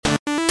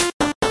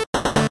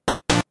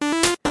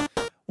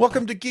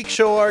Welcome to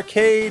Geekshow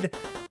Arcade.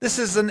 This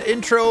is an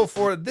intro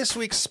for this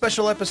week's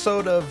special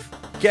episode of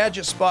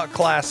Gadget Spot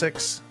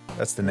Classics.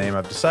 That's the name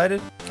I've decided.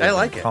 I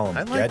like it. Call them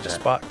I like Gadget that.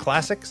 Spot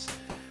Classics.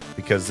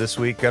 Because this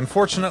week,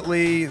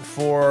 unfortunately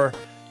for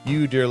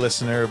you, dear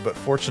listener, but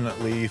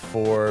fortunately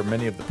for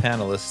many of the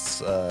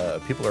panelists,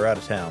 people are out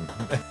of town.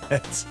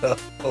 And so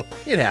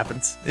It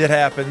happens. it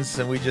happens,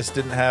 and we just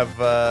didn't have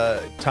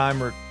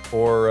time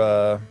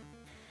or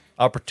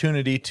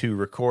opportunity to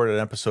record an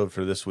episode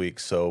for this week.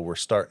 So we're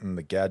starting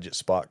the Gadget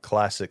Spot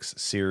Classics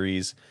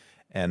series,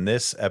 and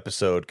this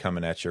episode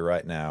coming at you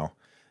right now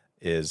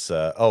is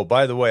oh,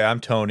 by the way, I'm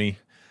Tony.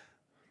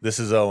 This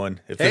is Owen.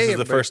 If this is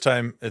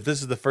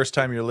the first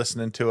time you're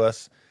listening to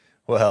us,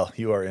 well,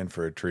 you are in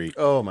for a treat.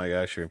 Oh my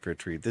gosh, you're in for a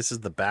treat. This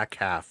is the back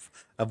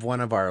half of one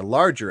of our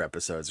larger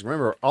episodes.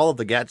 Remember, all of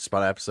the Gadget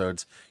Spot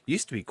episodes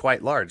used to be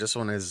quite large. This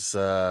one is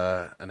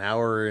an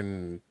hour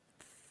and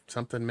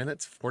something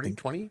minutes, 40,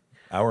 20?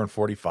 Hour and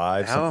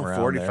 45, something around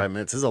 45 there.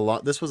 minutes.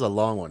 This was a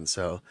long one.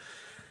 So,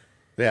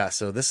 yeah,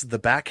 so this is the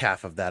back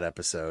half of that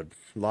episode.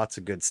 Lots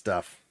of good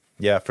stuff.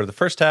 Yeah, for the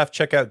first half,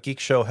 check out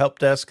Geekshow Help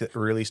Desk that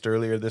released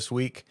earlier this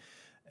week.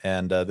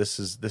 And this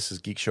is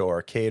Geekshow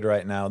Arcade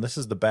right now. This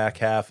is the back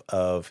half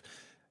of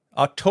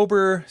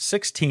October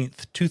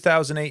 16th,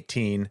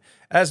 2018.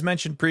 As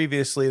mentioned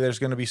previously, there's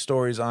going to be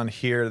stories on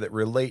here that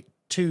relate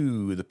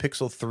to the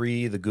Pixel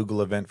 3, the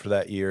Google event for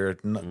that year,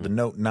 the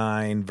Note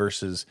 9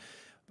 versus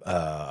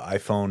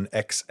iPhone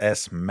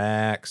XS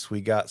Max.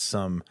 We got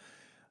some...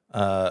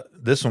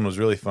 this one was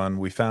really fun.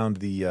 We found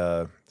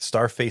the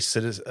Star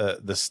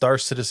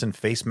Citizen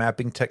face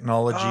mapping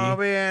technology. Oh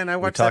man, I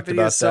watched that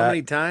video so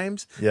many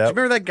times. Yep. Do you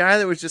remember that guy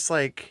that was just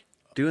like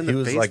doing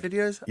the face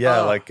videos?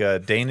 Yeah, Oh. like a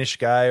Danish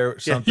guy or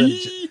something.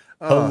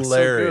 Oh,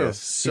 Hilarious.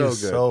 so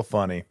He's good. so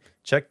funny.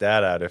 Check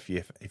that out if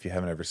you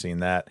haven't ever seen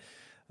that.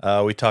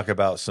 We talk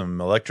about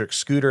some electric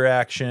scooter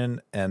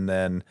action, and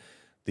then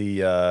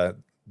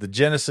the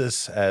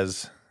genesis,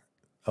 as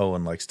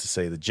Owen likes to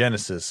say, the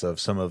genesis of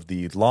some of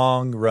the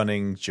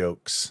long-running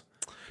jokes.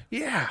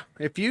 Yeah,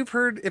 if you've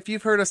heard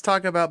us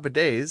talk about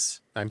bidets,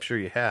 I'm sure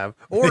you have,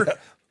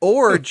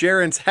 or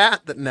Jarron's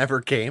hat that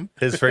never came,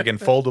 His friggin'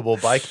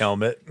 foldable bike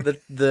helmet.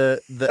 the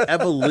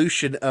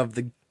evolution of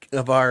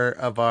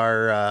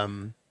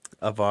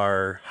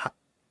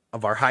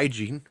our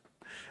hygiene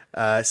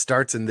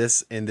starts in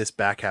this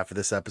back half of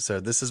this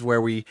episode. This is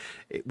where we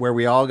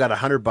all got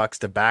 $100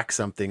 to back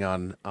something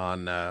on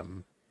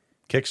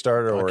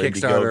Kickstarter or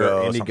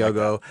Kickstarter,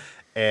 Indiegogo,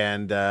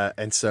 like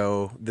and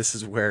so this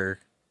is where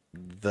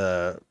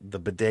the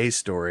bidet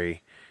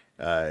story.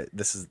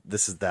 This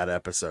is that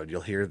episode.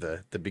 You'll hear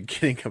the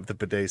beginning of the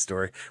bidet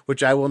story,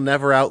 which I will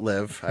never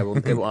outlive. I will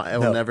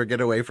never get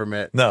away from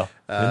it. No,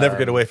 you'll never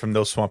get away from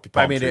those swampy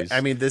palm trees.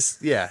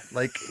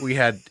 Like we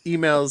had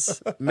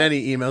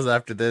many emails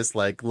after this,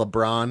 like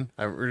LeBron.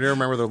 I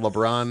remember the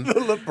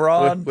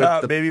LeBron,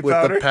 with baby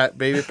powder,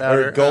 baby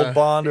powder, or Gold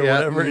Bond, or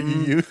whatever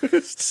you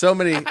used. So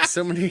many,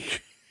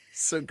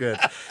 so good.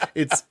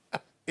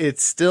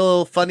 It's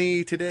still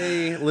funny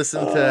today.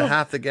 Listen to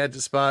half the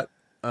Gadget Spot.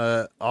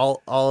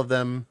 All of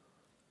them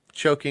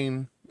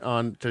choking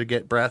on to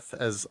get breath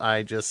as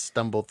I just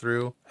stumbled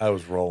through. I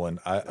was rolling.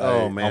 I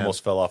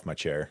almost fell off my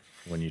chair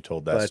when you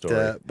told that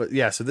story. But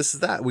yeah, so this is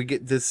that.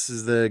 This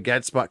is the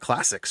Gadget Spot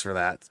Classics for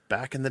that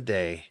back in the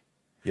day.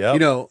 Yeah.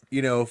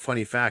 You know,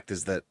 funny fact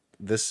is that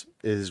this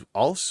is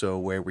also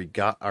where we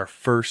got our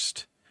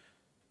first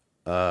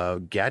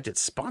gadget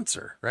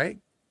sponsor, right?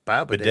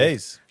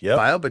 Bidets. Yep.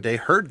 BioBidet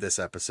heard this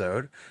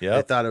episode. Yep.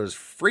 They thought it was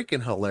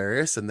freaking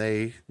hilarious, and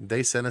they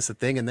sent us a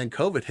thing. And then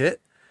COVID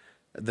hit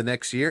the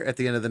next year, at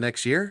the end of the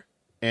next year,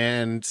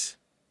 and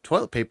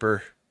toilet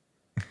paper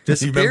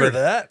disappeared. You remember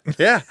that?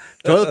 Yeah,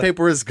 toilet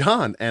paper is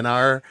gone, and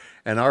our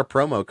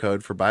promo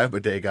code for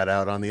BioBidet got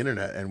out on the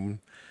internet, and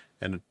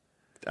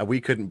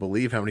we couldn't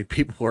believe how many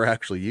people were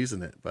actually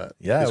using it. But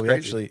yeah,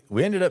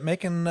 we ended up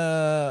making.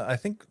 I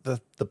think the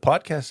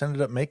podcast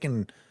ended up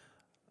making.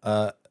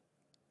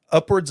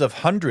 Upwards of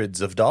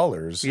hundreds of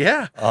dollars.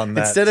 Yeah. On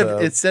that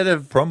instead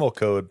of promo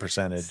code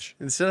percentage.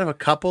 Instead of a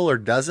couple or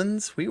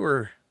dozens, we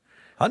were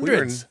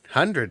hundreds.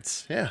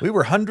 Hundreds. Yeah. We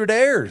were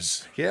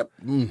hundredaires. Yep.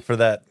 For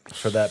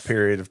that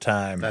period of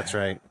time. That's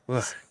right.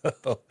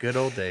 Good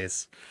old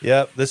days.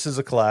 Yep. This is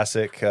a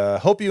classic.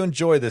 Hope you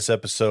enjoy this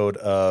episode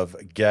of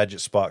Gadget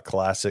Spot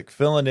Classic.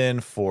 Filling in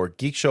for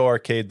Geek Show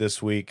Arcade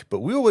this week, but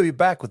we will be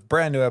back with a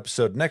brand new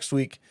episode next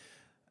week.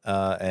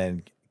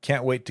 And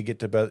can't wait to get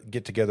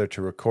together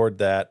to record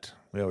that.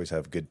 We always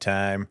have a good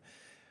time.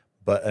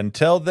 But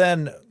until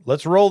then,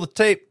 let's roll the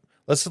tape.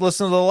 Let's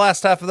listen to the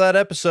last half of that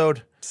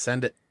episode.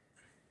 Send it.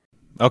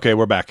 Okay,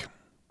 we're back.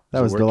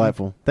 That was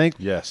delightful. Thank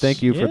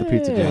you for the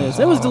pizza, James.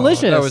 That was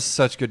delicious. That was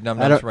such good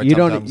num-nums for my you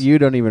tum-tums.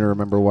 don't even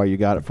remember why you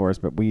got it for us,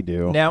 but we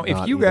do. Now,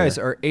 if you guys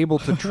are able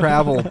to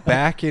travel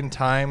back in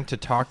time to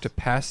talk to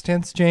past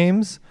tense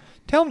James,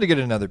 tell him to get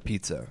another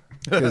pizza.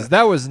 Because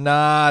that was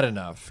not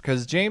enough.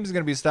 Because James is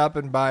going to be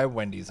stopping by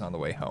Wendy's on the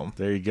way home.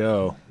 There you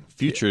go.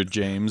 future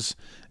James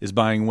is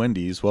buying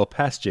Wendy's while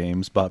past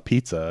James bought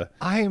pizza.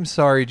 I am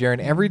sorry, Jarron.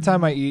 Every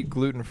time I eat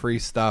gluten-free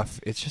stuff,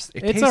 it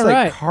tastes all like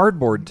right.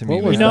 cardboard to me.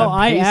 What was man. that?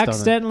 I paste on it?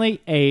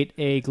 accidentally ate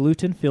a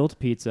gluten-filled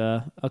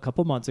pizza a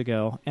couple months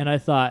ago, and I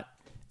thought,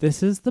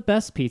 this is the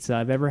best pizza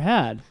I've ever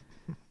had.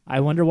 I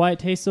wonder why it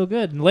tastes so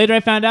good. And later I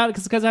found out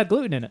it's because it had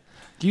gluten in it.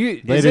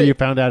 Later you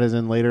found out as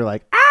in later,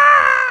 like,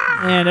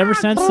 And ever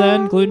since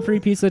then, gluten-free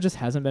pizza just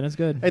hasn't been as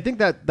good. I think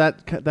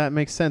that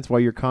makes sense why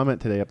your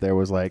comment today up there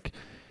was like,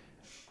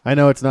 I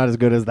know it's not as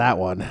good as that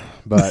one,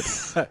 but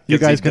you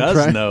guys he can does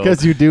try know.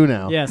 because you do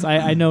now. Yes,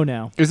 I know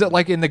now. Is it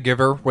like in The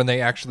Giver when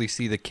they actually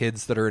see the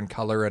kids that are in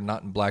color and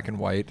not in black and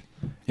white?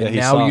 Yeah, And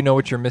he now saw- you know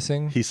what you're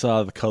missing? He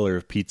saw the color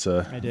of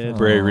pizza. I did.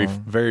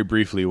 Very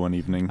briefly one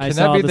evening. I Can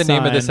saw that be the the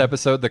name of this sign.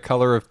 episode, The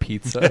Color of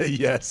Pizza?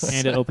 Yes.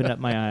 And it opened up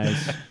my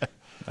eyes.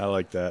 I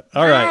like that.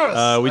 All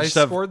right. We I just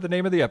have scored the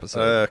name of the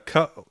episode.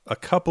 a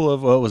couple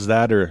of, what was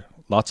that? Or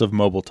lots of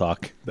mobile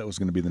talk. That was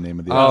going to be the name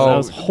of the that episode.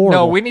 was horrible.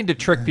 No, we need to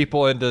trick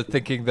people into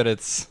thinking that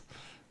it's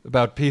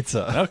about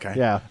pizza. Okay.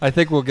 Yeah. I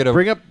think we'll get a...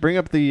 Bring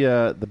up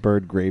the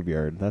bird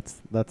graveyard. That's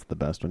the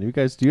best one. Do you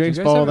guys Do you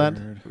follow have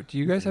that? Do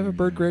you guys have a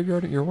bird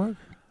graveyard at your work?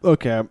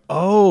 Okay.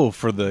 Oh,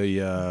 for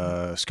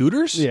the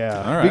scooters?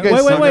 Yeah. All right. You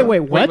guys Wait,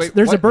 what? wait,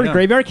 There's a what? bird Yeah.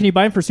 graveyard? Can you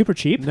buy them for super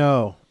cheap?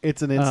 No,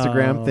 it's an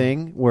Instagram Oh.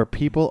 thing where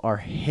people are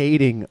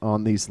hating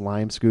on these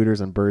Lime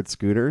scooters and bird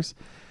scooters.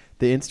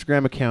 The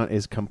Instagram account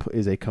is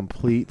a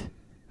complete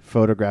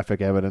photographic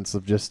evidence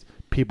of just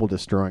people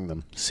destroying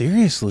them,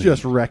 Seriously?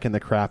 just wrecking the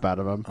crap out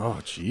of them, Oh,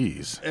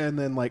 jeez. and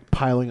then like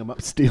piling them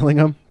up, stealing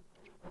them,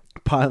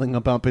 piling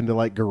them up into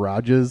like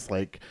garages,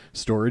 like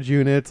storage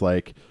units,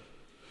 like.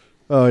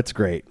 Oh, it's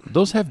great.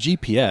 Those have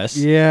GPS.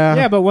 Yeah.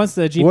 Yeah, but once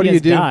the GPS what do you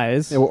do?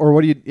 dies, Or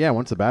what do you? Yeah,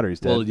 once the battery's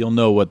dead. Well, you'll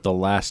know what the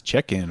last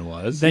check-in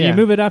was. then Yeah. you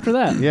move it after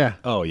that. yeah.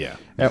 Oh, yeah.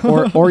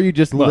 or you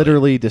just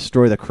literally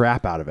destroy the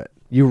crap out of it.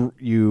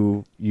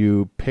 You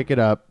pick it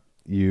up,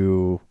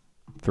 you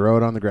throw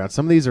it on the ground.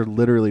 Some of these are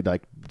literally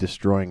like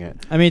destroying it.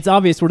 I mean, it's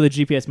obvious where the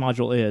GPS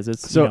module is.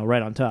 It's So-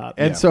 right on top.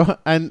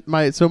 And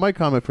my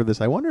comment for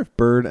this, I wonder if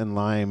Bird and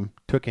Lime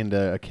took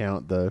into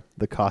account the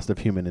cost of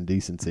human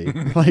indecency.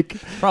 Like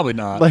Probably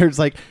not. there's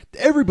like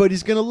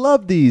everybody's gonna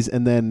love these,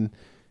 and then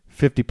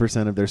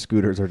 50% of their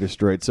scooters are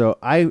destroyed. So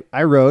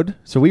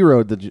we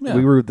rode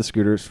the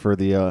scooters for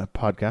the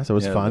podcast. It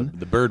was Yeah, fun.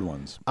 The bird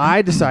ones.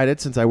 I decided,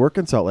 since I work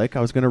in Salt Lake,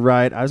 I was going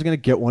to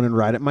get one and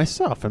ride it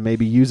myself and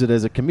maybe use it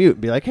as a commute.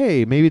 Be like,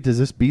 hey, maybe does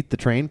this beat the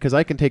train? Because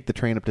I can take the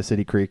train up to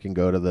City Creek and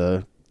go to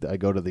the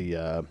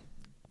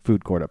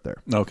food court up there.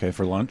 Okay,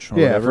 for lunch? Or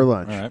Yeah, whatever? for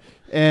lunch. All right.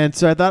 And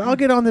so I thought, I'll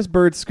get on this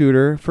bird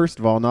scooter. First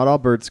of all, not all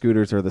bird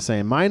scooters are the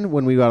same. Mine,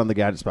 when we got on the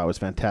Gadget Spot, was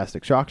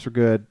fantastic. Shocks were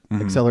good.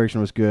 Acceleration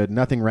was good.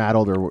 Nothing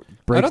rattled or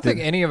brakes. I don't think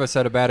any of us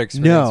had a bad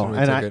experience. No, when we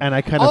and took I- it. and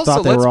I kind of Also,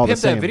 thought they let's were all the pimp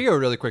same. that video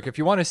really quick. If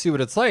you want to see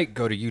what it's like,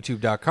 go to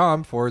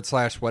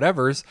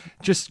youtube.com/whatevers.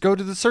 Just go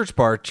to the search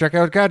bar, check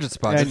out Gadget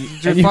Spot.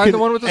 Just you find can- the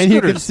one with the and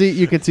scooters.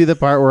 you can see the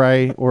part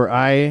where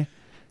I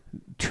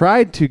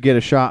tried to get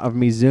a shot of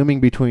me zooming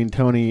between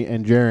Tony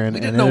and Jarron. We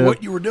didn't know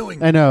what you were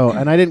doing. I know,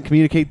 and I didn't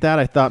communicate that.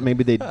 I thought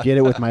maybe they'd get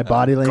it with my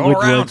body language,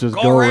 around, which was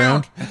go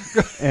around.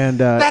 And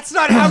That's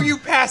not how you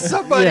pass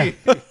somebody.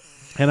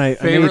 and I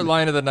Favorite made,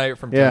 line of the night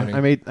from yeah,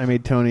 Tony. I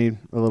made Tony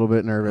a little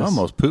bit nervous. I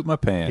almost pooped my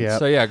pants. Yeah.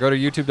 So yeah, go to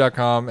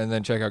youtube.com and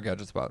then check out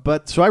Gadget Spot.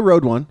 But so I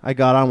rode one. I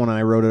got on one and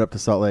I rode it up to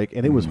Salt Lake,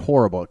 and it was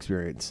horrible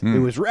experience. It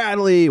was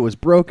rattly. It was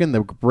broken.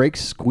 The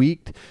brakes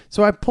squeaked.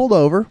 So I pulled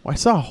over. I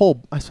saw a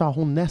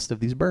whole nest of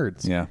these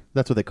birds. Yeah.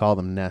 That's what they call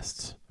them,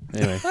 nests.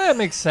 Anyway, That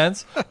makes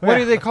sense. What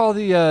do they call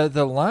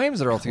the limes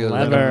that are all together?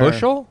 Like a Clever.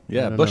 bushel?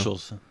 Yeah, don't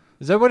bushels.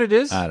 Is that what it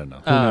is? I don't know.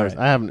 who knows?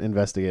 I haven't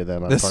investigated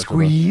that. The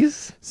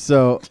squeeze?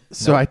 So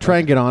I try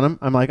and get on them.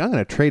 I'm like, I'm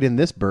going to trade in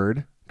this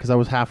bird because I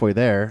was halfway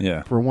there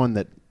Yeah. for one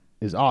that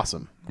is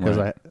awesome because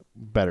Right. I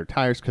better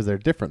tires because they're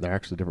different. They're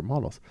actually different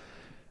models.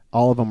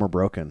 All of them were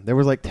broken. There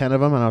was like 10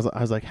 of them, and I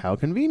was like, how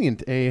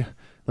convenient.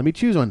 Let me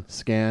choose one.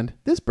 Scanned.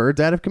 This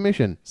bird's out of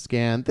commission.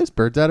 Scanned. This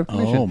bird's out of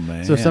commission. Oh,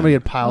 man. So somebody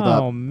had piled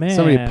up. Oh, man.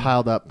 Somebody had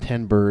piled up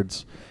 10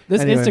 birds.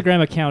 This Anyway,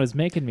 Instagram account is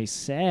making me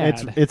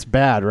sad. It's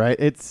bad, right?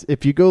 It's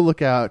if you go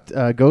look out,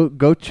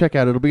 go check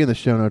out. It'll be in the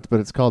show notes, but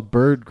it's called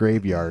Bird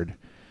Graveyard.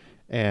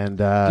 And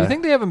Do you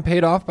think they haven't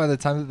paid off by the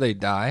time that they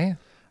die?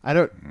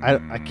 I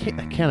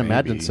can't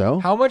imagine so.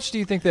 How much do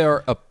you think they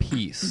are a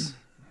piece?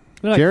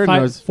 They're like Jared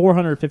knows-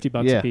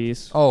 $450 Yeah. a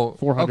piece. Oh,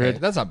 400. okay,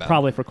 that's not bad.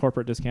 Probably for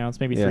corporate discounts,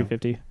 maybe Yeah.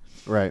 $350.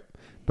 Right.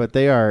 But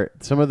they are,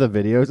 some of the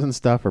videos and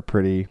stuff are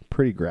pretty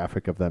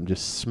graphic of them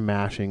just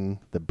smashing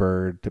the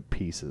bird to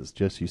pieces.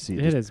 Just you see,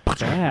 It just, is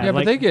bad. Yeah, Like,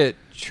 but they get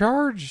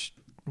charged.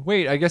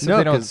 Wait, I guess if No,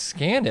 they don't 'cause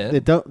scan it.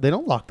 they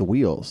don't lock the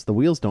wheels. The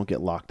wheels don't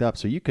get locked up,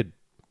 so you could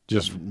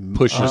Just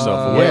push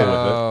yourself away with it.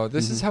 Oh,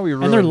 this is how we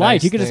ruin and they're light.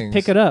 nice You can things. just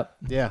pick it up.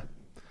 Yeah.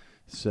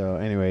 So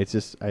anyway, it's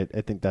just I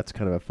think that's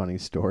kind of a funny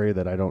story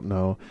that I don't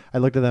know. I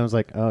looked at them and was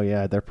like, oh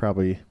yeah, they're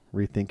probably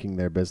rethinking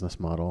their business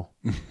model,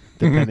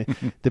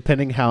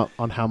 depending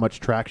on how much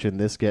traction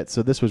this gets.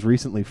 So this was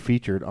recently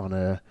featured on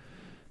a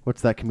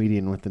what's that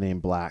comedian with the name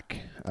Black?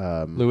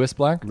 Lewis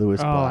Black. Lewis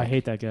Oh, Black. I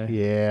hate that guy.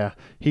 Yeah,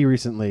 he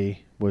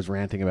recently was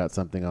ranting about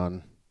something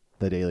on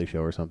The Daily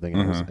Show or something,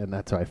 and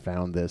that's how I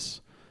found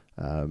this.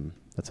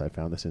 That's how I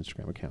found this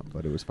Instagram account,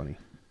 but it was funny.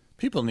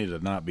 People need to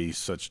not be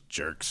such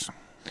jerks.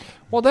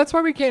 Well, that's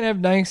why we can't have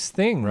nice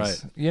things.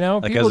 Right. You know,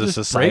 Like people as a just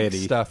society.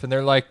 break stuff, and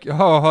they're like,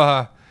 "Oh,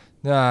 I'm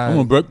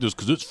gonna break this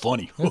because it's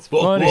funny. It's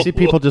funny. You see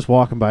people just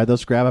walking by; they'll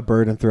just grab a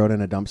bird and throw it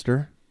in a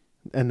dumpster,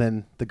 and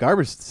then the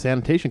garbage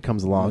sanitation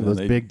comes along, And those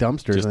they big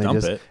dumpsters, just and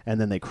dump they it. and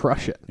then they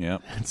crush it. Yeah.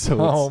 And so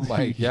Oh it's,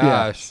 my yeah,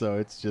 gosh. so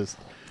it's just.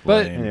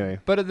 But Anyway.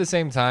 but at the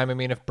same time, I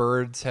mean, if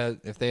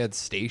they had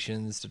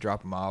stations to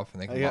drop them off,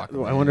 and they could walk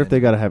them I wonder if they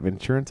got to have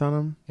insurance on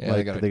them. Yeah,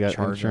 they gotta they got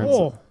charge insurance.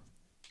 Oh,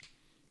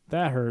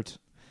 that hurt.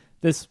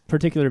 This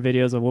particular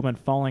video is a woman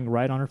falling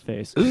right on her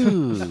face.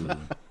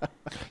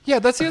 Yeah,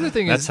 that's the other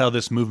thing. That's is how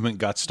this movement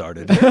got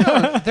started.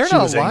 they're She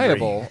not was angry.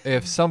 liable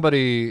if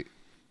somebody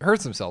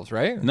hurts themselves,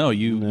 right? No,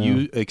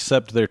 you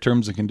accept their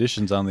terms and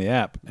conditions on the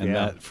app, and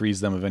Yeah. that frees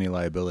them of any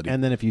liability.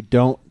 And then if you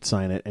don't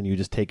sign it and you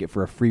just take it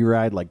for a free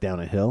ride, like down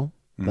a hill,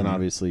 then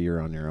obviously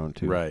you're on your own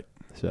too. Right.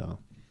 So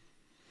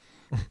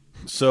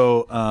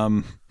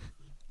So,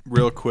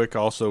 real quick,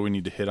 also we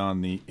need to hit on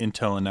the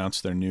Intel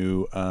announced their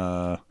new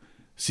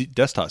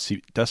desktop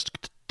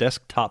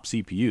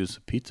CPUs.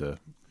 Pizza.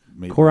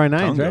 made Core my i9s,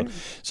 tongue go. right?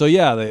 So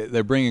yeah,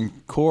 they're bringing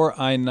Core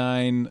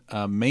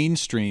i9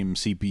 mainstream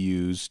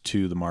CPUs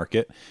to the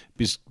market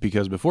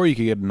because before you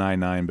could get an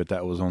i9, but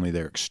that was only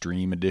their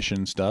extreme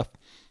edition stuff.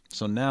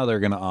 So now they're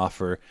going to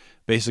offer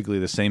basically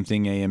the same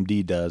thing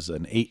AMD does,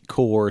 an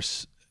 8-core,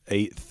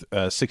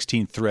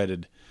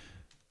 16-threaded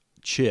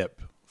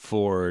chip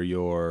for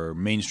your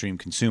mainstream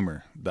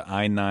consumer, the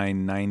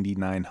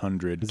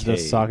i9-9900K. is it a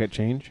socket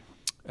change?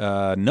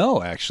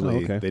 No, actually. Oh,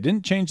 okay. They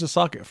didn't change the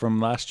socket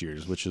from last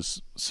year's, which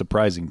is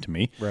surprising to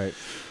me. Right.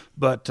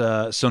 But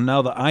so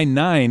now the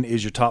i9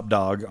 is your top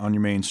dog on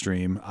your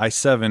mainstream.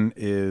 i7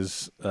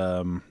 is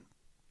the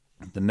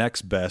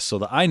next best. So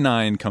the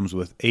i9 comes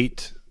with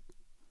 8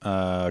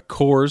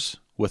 cores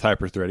with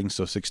hyperthreading,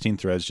 so 16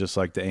 threads, just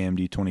like the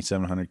AMD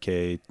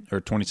 2700K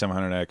or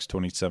 2700X,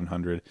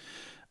 2700,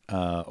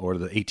 or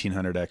the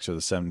 1800X or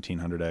the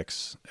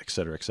 1700X, et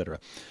cetera, et cetera.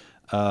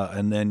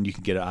 And then you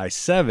can get an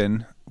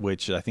i7,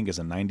 which I think is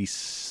a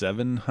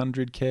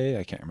 9700K.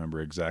 I can't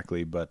remember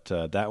exactly, but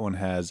that one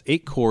has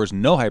 8 cores,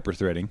 no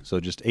hyperthreading, so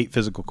just 8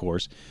 physical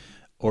cores.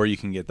 Or you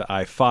can get the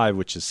i5,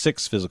 which is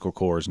 6 physical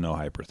cores, no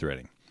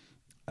hyperthreading.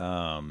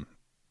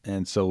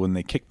 And so when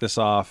they kicked this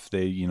off,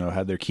 they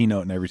had their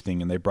keynote and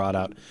everything, and they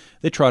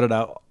trotted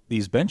out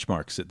these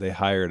benchmarks that they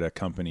hired a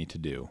company to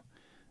do.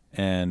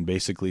 And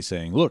basically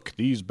saying, look,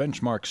 these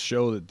benchmarks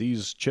show that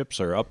these chips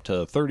are up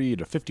to 30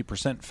 to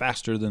 50%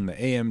 faster than the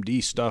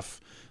AMD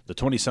stuff, the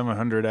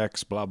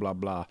 2700X, blah, blah,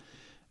 blah.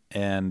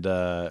 And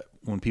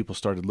when people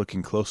started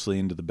looking closely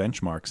into the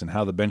benchmarks and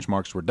how the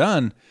benchmarks were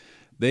done,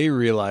 they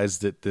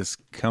realized that this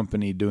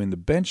company doing the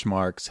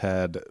benchmarks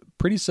had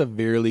pretty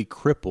severely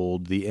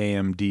crippled the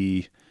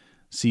AMD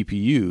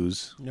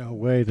CPUs No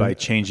way. by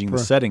changing the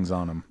settings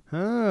on them.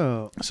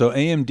 Oh. So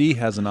AMD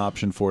has an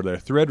option for their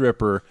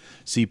Threadripper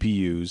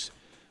CPUs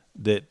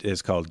that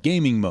is called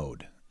gaming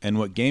mode. And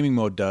what gaming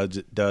mode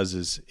does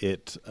is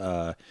it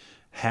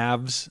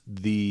halves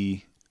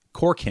the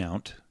core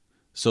count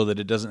so that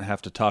it doesn't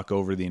have to talk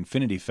over the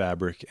Infinity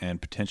Fabric and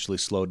potentially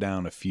slow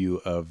down a few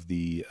of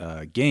the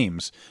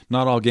games.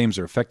 Not all games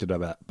are affected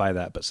by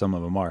that, but some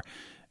of them are.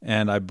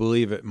 And I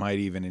believe it might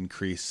even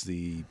increase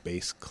the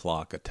base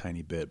clock a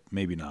tiny bit.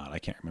 Maybe not. I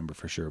can't remember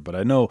for sure. But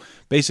I know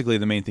basically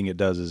the main thing it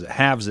does is it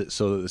halves it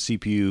so that the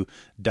CPU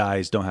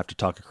dies don't have to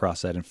talk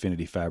across that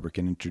Infinity Fabric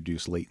and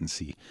introduce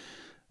latency.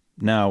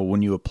 Now,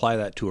 when you apply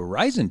that to a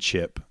Ryzen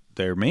chip,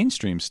 their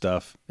mainstream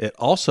stuff, it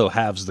also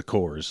halves the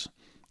cores.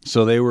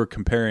 So they were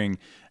comparing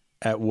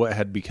at what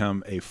had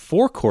become a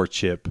 4-core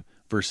chip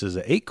versus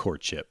an 8-core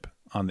chip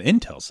on the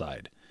Intel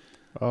side.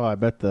 Oh, I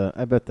bet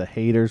the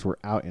haters were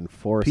out in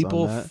force.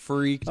 People on that.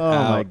 freaked Oh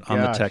my out on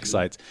the gosh. tech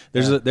sites.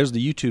 There's the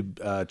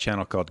YouTube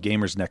channel called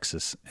Gamers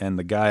Nexus, and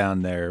the guy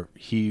on there,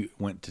 he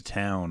went to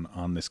town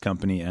on this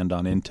company and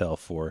on Intel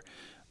for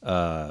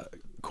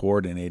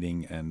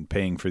coordinating and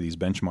paying for these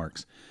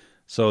benchmarks.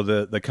 So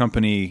the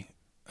company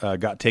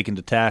got taken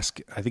to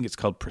task. I think it's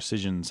called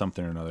Precision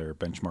something or another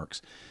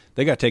benchmarks.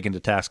 They got taken to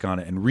task on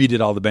it and redid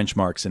all the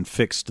benchmarks and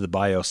fixed the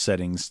BIOS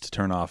settings to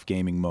turn off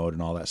gaming mode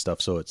and all that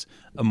stuff. So it's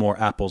a more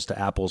apples to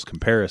apples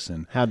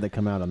comparison. How'd they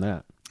come out on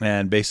that?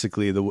 And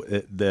basically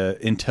the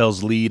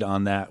Intel's lead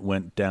on that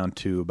went down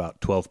to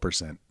about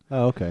 12%.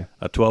 Oh, okay.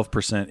 A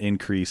 12%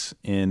 increase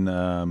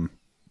in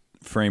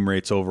frame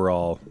rates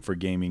overall for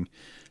gaming.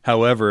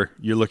 However,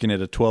 you're looking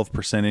at a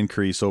 12%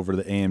 increase over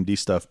the AMD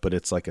stuff, but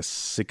it's like a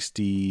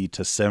 60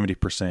 to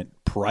 70%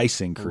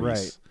 price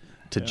increase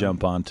to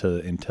jump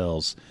onto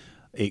Intel's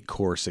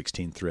 8-core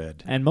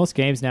 16-thread. And most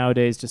games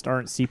nowadays just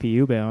aren't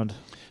CPU bound.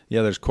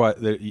 Yeah,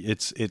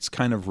 it's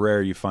kind of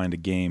rare you find a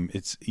game.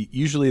 It's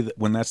usually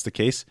when that's the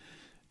case,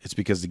 it's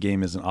because the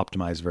game isn't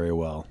optimized very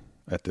well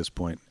at this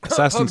point.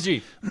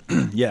 PUBG.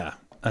 Yeah,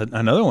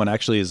 Another one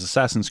actually is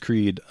Assassin's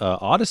Creed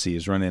Odyssey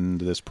is running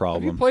into this Have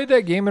problem. you played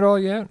that game at all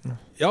yet?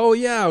 Oh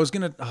yeah,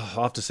 I'll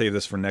have to save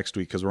this for next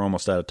week because we're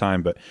almost out of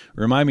time. But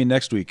remind me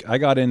next week. I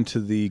got into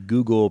the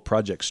Google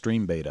Project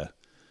Stream beta.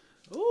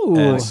 Ooh.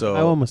 And so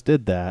I almost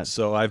did that.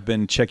 So I've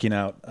been checking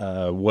out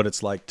what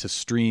it's like to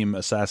stream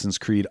Assassin's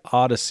Creed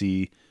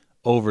Odyssey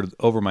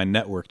over my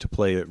network to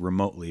play it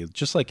remotely,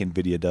 just like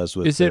NVIDIA does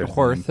with. Is it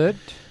worth it?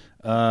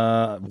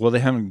 Well, they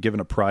haven't given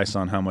a price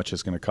on how much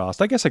it's going to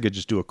cost. I guess I could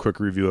just do a quick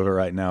review of it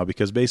right now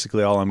because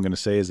basically all I'm going to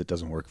say is it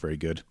doesn't work very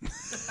good.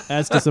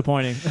 That's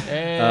disappointing.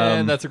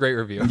 And that's a great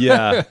review.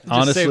 Yeah, save the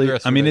honestly,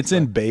 rest I for mean, next it's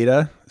in time.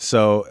 beta,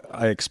 so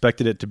I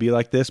expected it to be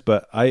like this,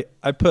 but I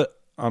put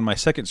on my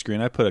second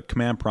screen, I put a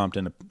command prompt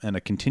and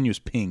a continuous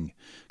ping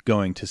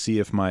going to see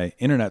if my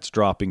internet's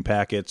dropping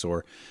packets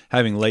or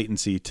having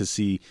latency to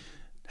see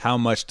how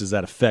much does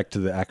that affect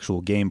the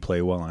actual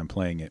gameplay while I'm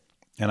playing it.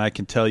 And I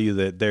can tell you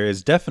that there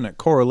is definite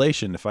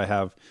correlation if I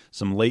have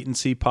some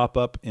latency pop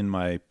up in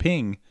my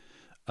ping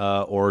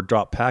or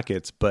drop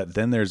packets. But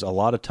then there's a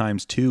lot of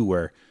times, too,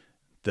 where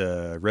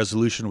the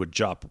resolution would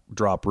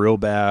drop real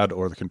bad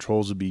or the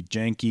controls would be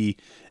janky.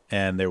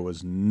 And there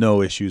was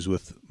no issues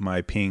with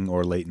my ping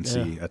or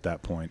latency at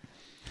that point.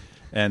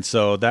 And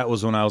so that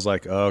was when I was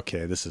like,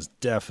 okay, this is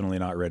definitely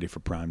not ready for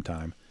prime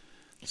time.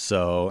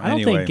 So I don't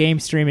anyway, think game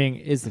streaming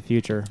is the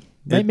future.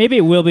 Maybe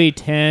it will be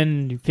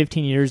 10,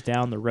 15 years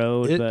down the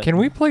road. But Can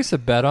we place a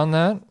bet on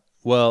that?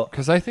 well,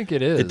 Because I think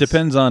it is. it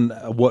depends on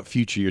what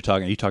future you're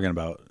talking. Are you talking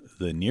about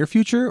the near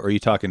future, or are you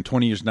talking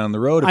 20 years down the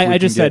road? I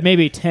just said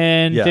maybe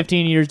 10, Yeah.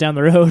 15 years down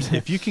the road.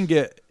 If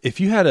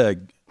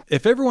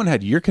everyone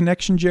had your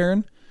connection,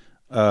 Jarron,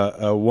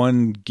 a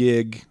 1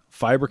 gig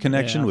fiber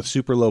connection Yeah. with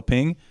super low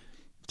ping,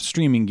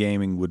 streaming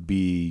gaming would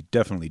be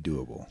definitely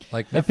doable.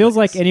 Like It feels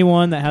like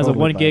anyone that has Totally a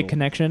 1 gig viable.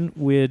 connection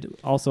would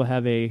also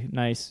have a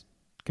nice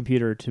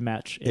computer to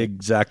match it.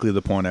 Exactly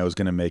the point I was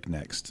going to make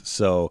next.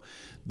 So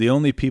the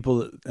only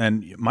people,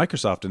 and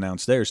Microsoft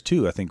announced theirs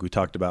too, I think we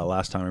talked about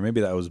last time, or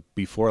maybe that was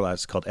before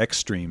last, called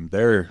Xstream.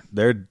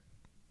 They're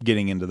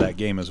getting into that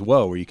game as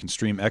well, where you can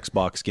stream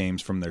Xbox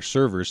games from their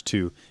servers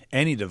to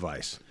any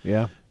device.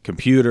 Yeah.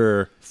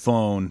 Computer,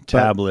 phone,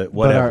 tablet,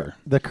 whatever.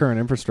 the current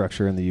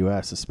infrastructure in the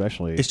U.S.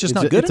 especially, It's just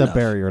not good It's enough. a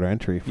barrier to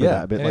entry for Yeah.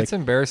 that. But And like, it's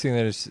embarrassing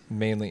that it's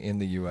mainly in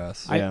the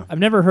U.S. Yeah. I've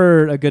never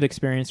heard a good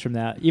experience from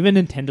that. Even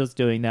Nintendo's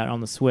doing that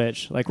on the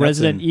Switch. Like That's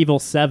Resident in- Evil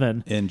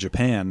 7 In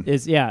Japan,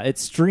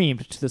 it's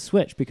streamed to the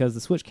Switch because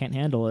the Switch can't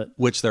handle it.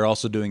 which they're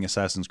also doing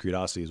Assassin's Creed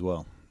Odyssey as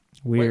well.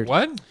 Weird.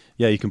 Wait, what?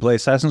 Yeah, you can play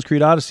Assassin's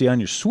Creed Odyssey on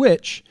your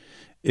Switch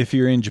if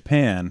you're in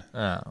Japan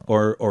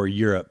Oh. or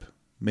Europe.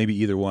 Maybe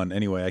either one.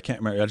 Anyway, I can't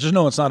remember. I just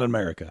know it's not in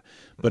America,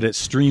 but it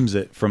streams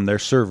it from their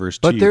servers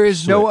to But there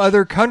is no Switch.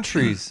 other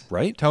countries.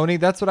 Right? Tony,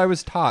 that's what I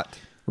was taught.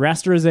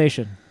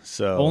 Rasterization.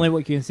 So Only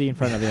what you can see in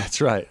front of you. that's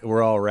right.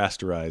 We're all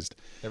rasterized.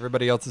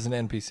 Everybody else is an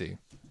NPC.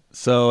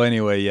 So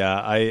anyway,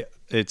 yeah,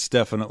 it's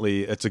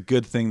a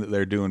good thing that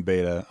they're doing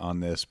beta on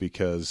this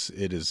because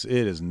it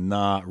is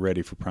not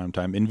ready for prime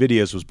time.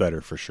 Nvidia's was better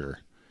for sure.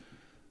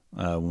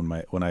 When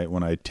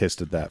I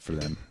tested that for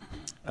them.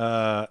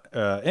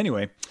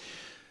 Anyway,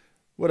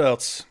 what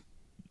else?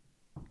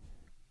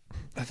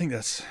 I think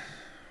that's.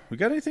 We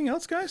got anything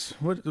else, guys?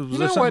 Was know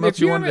there something what? else If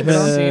you wanted haven't to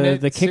hit on? seen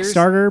it, The seriously.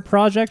 Kickstarter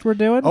project we're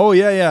doing? Oh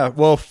yeah.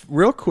 Well,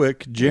 real quick,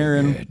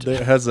 Jarron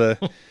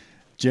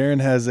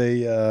has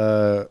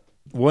a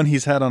one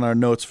he's had on our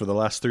notes for the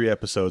last 3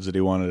 episodes that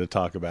he wanted to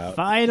talk about.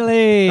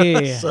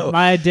 Finally, So,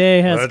 my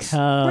day has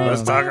come.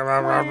 talk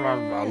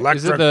about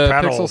Is it the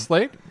Pixel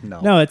Slate?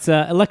 No, it's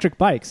electric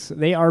bikes.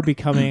 They are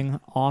becoming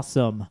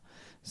awesome.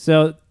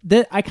 So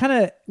I kind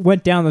of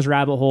went down this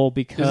rabbit hole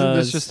because Isn't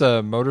this just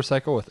a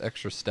motorcycle with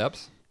extra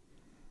steps?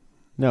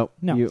 no.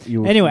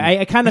 You Anyway,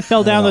 I kind of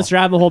fell down this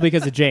rabbit hole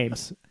because of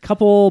James. A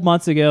couple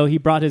months ago, he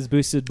brought his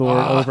boosted board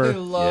I over,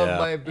 love Yeah.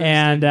 my boosted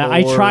and board.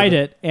 I tried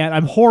it, and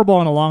I'm horrible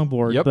on a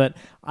longboard, Yep. but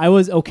I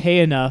was okay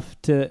enough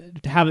to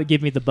have it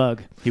give me the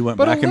bug. He went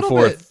But a back and little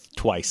forth bit.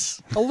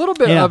 twice. A little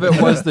bit Yeah. of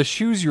it was the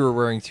shoes you were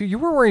wearing too. You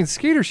were wearing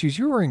skater shoes.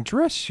 You were wearing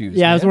dress shoes.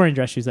 Yeah, I was man. wearing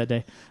dress shoes that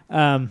day.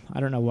 I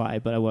don't know why,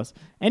 but I was.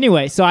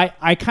 Anyway, so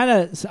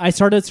I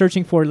started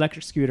searching for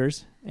electric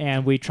scooters,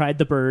 and we tried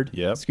the Bird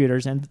Yep.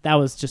 scooters, and that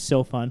was just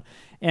so fun.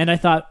 And I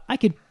thought I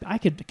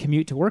could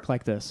commute to work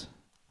like this.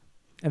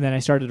 And then I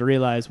started to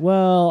realize,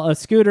 well, a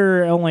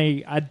scooter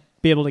I'd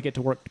be able to get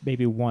to work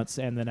maybe once,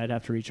 and then I'd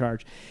have to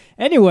recharge.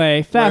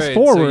 Anyway, fast Wait,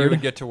 forward. So you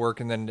would get to work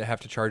and then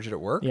have to charge it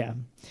at work? Yeah,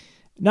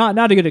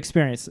 not a good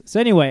experience. So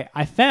anyway,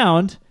 I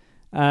found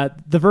The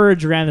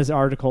Verge ran this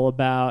article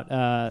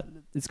about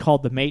it's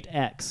called the Mate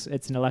X.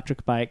 It's an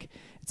electric bike.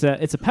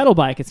 It's a pedal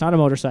bike. It's not a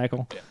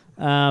motorcycle.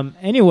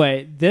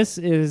 Anyway, this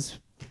is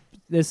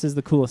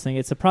the coolest thing.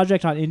 It's a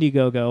project on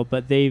Indiegogo,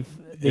 but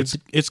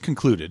It's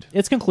concluded,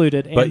 it's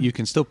concluded. And, but you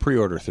can still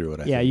pre-order through it.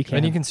 I yeah, think. you can.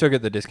 And you can still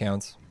get the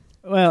discounts.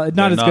 Well, not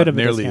They're as not good of a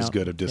nearly discount. as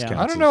good of Yeah.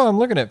 discounts. I don't know. I'm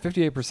looking at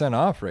 58%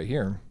 off right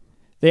here.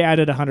 They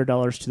added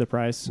 $100 to the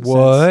price.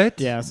 What?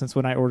 Since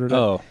when I ordered it.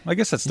 Oh, I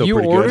guess that's still You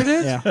pretty ordered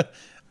good. it? Yeah.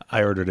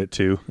 I ordered it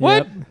too.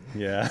 What? Yep.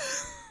 Yeah.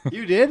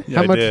 You did?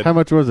 Yeah, I did. How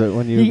much was it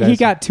when you He guys?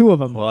 got 2 of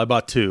them. Well, I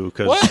bought 2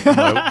 because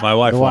my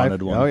wife the wife?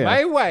 wanted one. Oh yeah.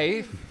 My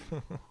wife.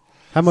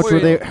 How much were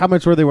they? How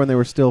much were they when they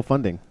were still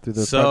funding through the?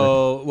 partner?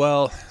 So,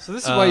 well, So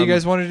this is why you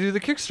guys wanted to do the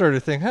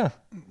Kickstarter thing, huh?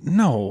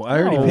 no, I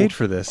already No. paid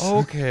for this.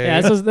 Okay.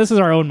 Yeah, this is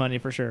our own money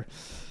for sure.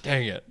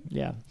 Dang it.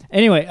 Yeah.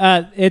 Anyway,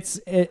 it's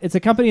a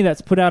company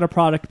that's put out a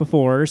product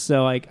before,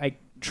 so I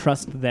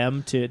trust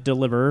them to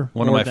deliver.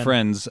 One of more my than-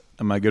 friends,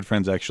 my good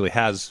friends, actually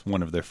has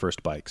one of their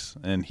first bikes,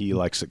 and he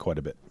likes it quite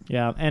a bit.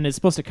 Yeah, and it's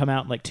supposed to come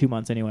out in like 2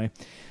 months anyway.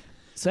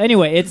 So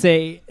anyway,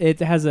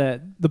 the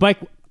bike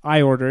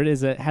I ordered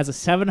has a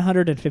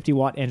 750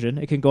 watt engine.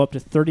 It can go up to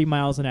 30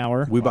 miles an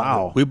hour. We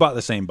bought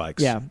the same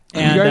bikes. Yeah, You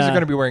and guys are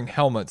going to be wearing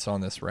helmets on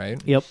this, right?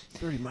 Yep,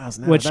 30 miles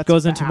an hour. which that's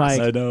goes into fast.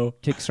 my I know.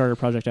 Kickstarter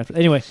project after.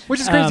 Anyway, Which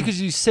is crazy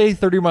because you say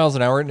 30 miles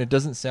an hour and it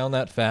doesn't sound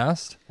that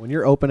fast. When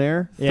you're open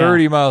air, yeah.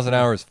 30 miles an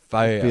hour is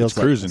fast. feels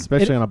like, cruising.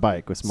 especially It- on a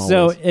bike with small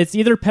So wheels. it's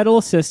either pedal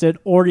assisted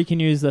or you can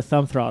use the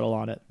thumb throttle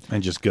on it.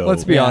 And just go.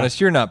 Let's be Yeah. honest,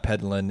 you're not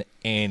pedaling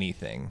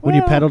anything. When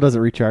you Well- pedal, does it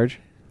recharge?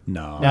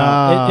 No. No,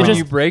 Ah. it When just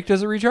you brake,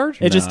 does it recharge?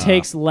 it just No.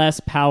 takes less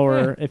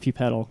power if you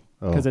pedal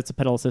because Oh. it's a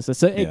pedal assisted.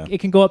 So Yeah. it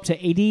can go up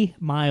to 80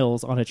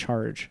 miles on a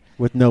charge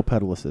With no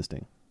pedal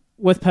assisting.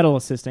 with pedal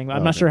assisting.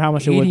 I'm not Okay. sure how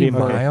much it would 80 be.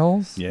 but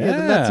miles? Yeah.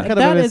 then that's kind of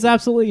That a is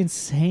absolutely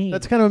insane.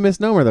 That's kind of a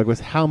misnomer, though,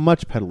 with how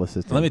much pedal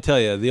assisting. Let me tell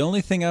you, the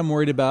only thing I'm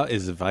worried about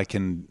is if I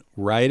can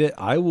ride it,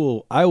 I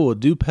will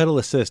do pedal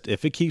assist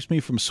if it keeps me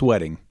from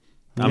sweating.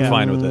 I'm Yeah.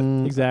 fine with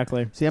it.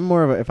 Exactly. See, I'm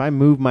more of a, if I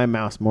move my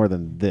mouse more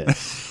than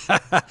this,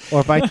 or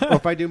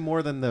if I do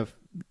more than the,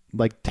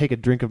 like, take a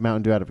drink of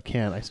Mountain Dew out of a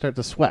can, I start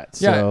to sweat.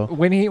 Yeah, So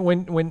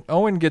when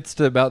Owen gets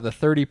to about the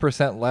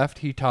 30% left,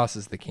 he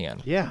tosses the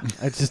can. yeah,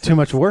 it's just too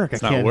much work.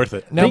 It's I not can't. worth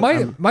it. Now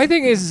my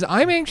thing is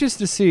I'm anxious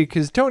to see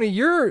because Tony,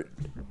 you're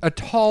a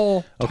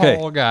tall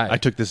guy, I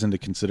took this into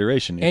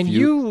consideration. If and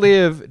you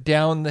live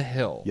down the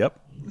hill. Yep.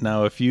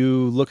 Now, if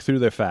you look through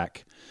their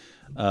FAQ,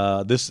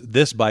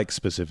 this bike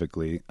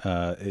specifically,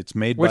 it's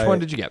made Which by... one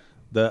did you get?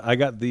 I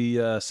got the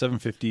gonna look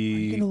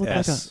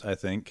 750S, I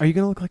think. Are you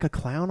gonna look like a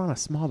clown on a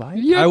small bike?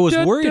 I was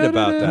worried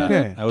about that.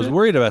 Okay. I was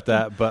worried about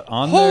that, but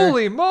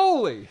Holy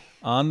moly!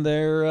 on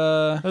their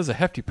That was a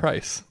hefty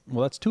price.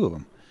 well, that's 2 of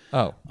them.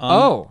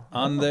 Oh.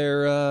 On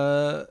their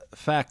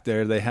FAQ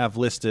there, they have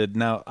listed.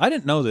 Now, I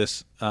didn't know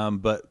this,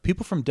 but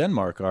people from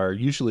Denmark are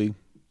usually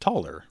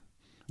taller.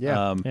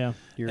 Yeah. Yeah.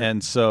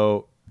 And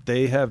so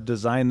they have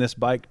designed this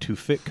bike to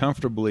fit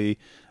comfortably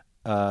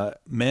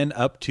men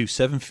up to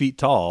 7 feet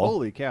tall.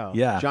 Holy cow!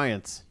 Yeah.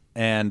 Giants.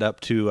 And up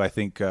to, I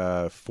think,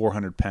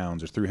 400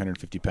 pounds or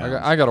 350 pounds.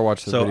 I got to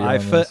watch the so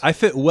video. I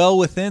fit well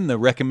within the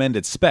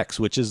recommended specs,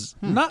 which is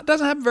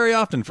doesn't happen very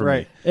often for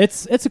Right. me.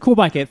 It's a cool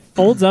bike. It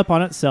folds up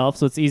on itself,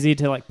 so it's easy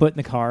to like put in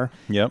the car.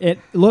 Yep. It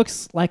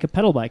looks like a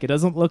pedal bike. It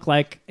doesn't look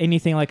like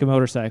anything like a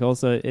motorcycle.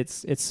 So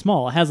it's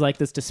small. It has like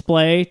this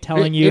display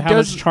telling you It how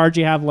does- much charge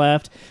you have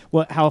left,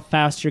 how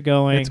fast you're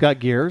going. It's got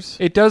gears.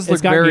 It does look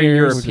It's got very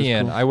gears, which is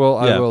European. cool.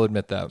 I Yeah. will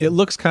admit that. It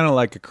looks kind of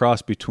like a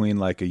cross between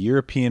like a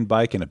European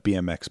bike and a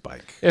BMX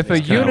bike. If a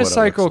That's kinda what it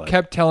unicycle looks like.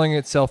 kept telling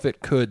itself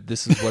it could,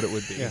 this is what it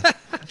would be.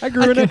 I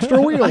grew an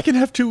extra wheel. I can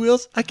have 2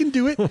 wheels. I can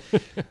do it.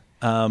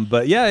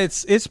 But yeah,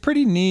 it's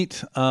pretty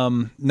neat.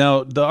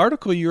 Now, the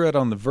article you read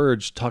on The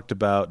Verge talked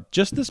about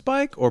just this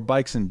bike or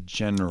bikes in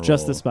general?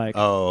 Just this bike.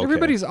 Oh, okay.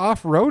 Everybody's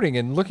off-roading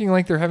and looking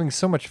like they're having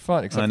so much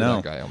fun, except I for know.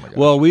 that guy. Oh my gosh.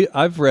 Well,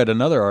 I've read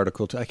another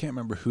article too. I can't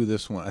remember who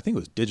this one. I think it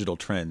was Digital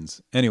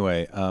Trends.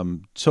 Anyway,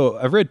 so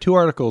I've read 2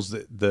 articles.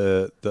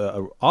 The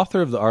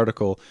author of the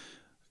article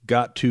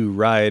got to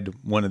ride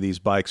one of these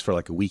bikes for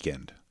like a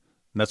weekend.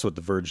 And that's what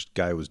the Verge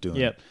guy was doing.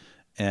 Yep.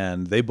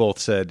 And they both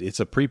said it's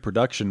a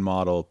pre-production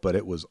model, but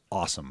it was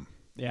awesome.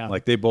 Yeah.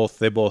 Like they both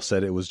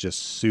said it was just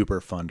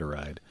super fun to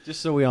ride.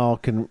 Just so we all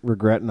can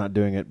regret not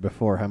doing it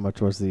before. How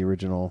much was the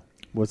original?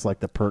 What's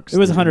like the perks? It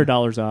was thing?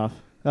 $100 off.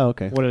 Oh,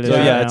 okay. What it is So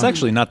right yeah, now. it's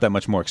actually not that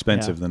much more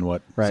expensive Yeah. than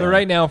what. Right. So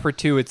right now for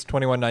 2, it's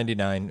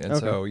 $21.99, and Okay.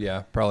 so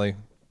yeah, probably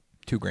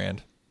 $2,000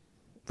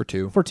 for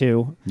 2. for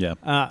 2. Yeah.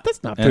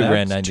 That's not And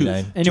bad. that's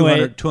 $2,099.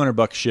 Anyway-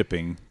 $200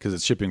 shipping because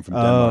it's shipping from Oh,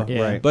 Denmark.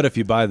 Yeah. right. But if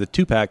you buy the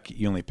 2-pack,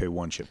 you only pay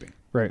 1 shipping,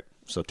 Right.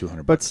 so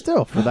 $200. But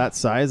still, for that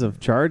size of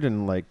charge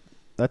and like,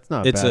 that's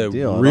not a it's bad a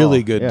deal. at really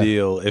all. good Yeah.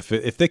 deal.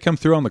 If they come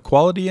through on the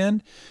quality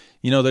end,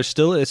 it's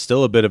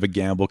still a bit of a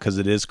gamble because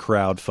it is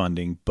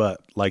crowdfunding.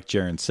 But like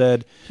Jarron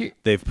said,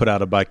 they've put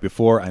out a bike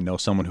before. I know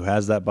someone who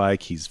has that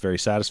bike. He's very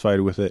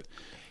satisfied with it.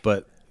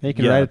 But They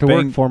can ride it to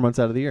work 4 months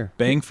out of the year.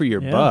 bang for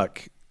your Yeah.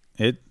 buck.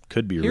 It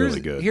could be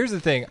really good. Here's the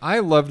thing. I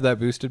loved that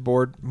boosted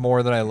board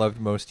more than I loved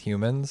most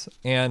humans.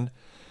 And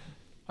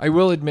I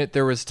will admit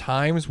there was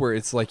times where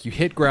it's like you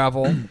hit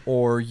gravel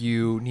or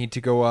you need to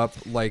go up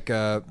like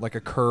a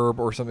curb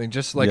or something,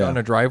 just like Yeah. on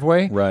a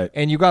driveway. Right.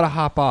 And you got to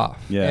hop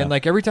off. Yeah. And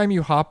like every time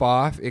you hop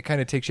off, it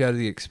kind of takes you out of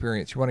the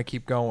experience. You want to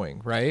keep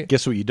going, right?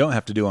 Guess what you don't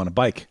have to do on a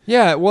bike?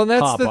 Yeah, well,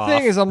 that's Hop the off.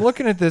 thing is I'm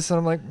looking at this and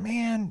I'm like,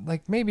 man,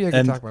 like maybe I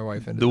could talk my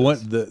wife into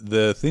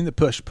the thing that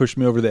pushed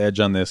me over the edge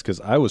on this, because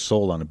I was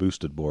sold on a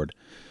boosted board,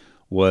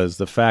 was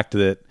the fact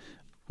that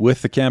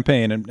with the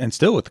campaign and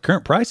still with the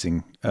current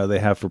pricing they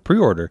have for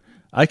pre-order,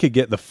 I could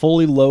get the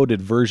fully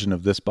loaded version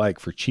of this bike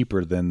for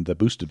cheaper than the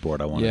boosted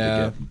board I wanted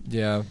to get.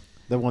 Yeah.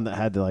 The one that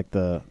had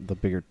the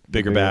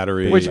Bigger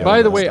battery. Which, Yeah, by all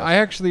the that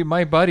way, stuff.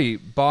 my buddy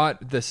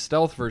bought the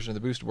stealth version of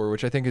the booster board,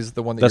 which I think is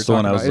the one that That's you're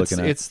the one talking I was about.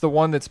 looking at. It's the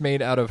one that's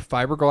made out of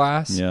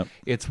fiberglass. Yep.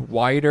 It's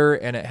wider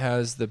and it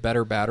has the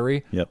better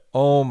battery. Yep.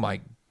 Oh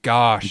my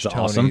gosh, It's Tony.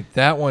 awesome.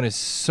 That one is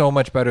so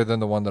much better than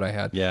the one that I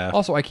had. Yeah.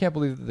 Also, I can't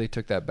believe that they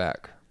took that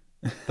back.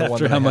 The one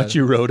After that how I much had.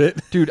 you rode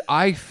it. Dude,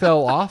 I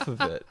fell off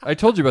of it. I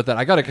told you about that.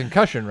 I got a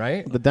concussion,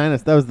 right?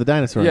 That was the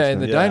dinosaur. Yeah, in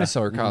the incident.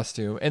 dinosaur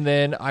costume. And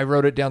then I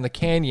rode it down the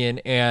canyon,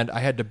 and I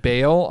had to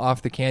bail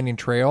off the canyon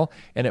trail,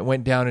 and it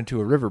went down into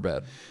a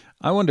riverbed.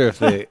 I wonder if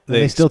they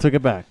They still took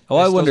it back. Oh,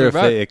 I still wonder took if it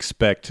back. they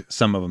expect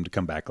some of them to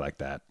come back like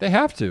that. They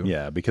have to.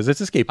 Yeah, because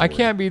it's a skateboard. I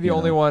can't be the you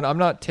only know? one. I'm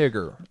not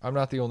Tigger. I'm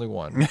not the only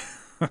one.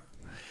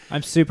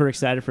 I'm super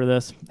excited for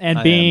this, and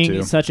I am being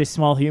too. such a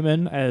small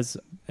human as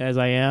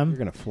I am, You're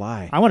gonna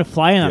fly. I want to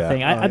fly on that Yeah.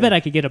 thing. I Oh, bet yeah. I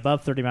could get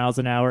above 30 miles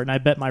an hour, and I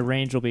bet my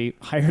range will be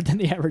higher than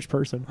the average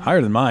person.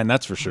 Higher than mine,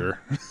 that's for sure.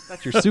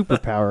 That's your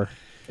superpower.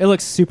 It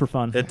looks super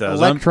fun. It does.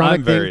 Electronic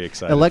I'm very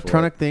excited.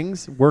 Electronic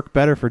things work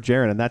better for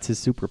Jarron, and that's his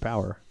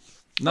superpower.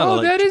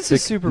 Not that is a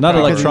super. not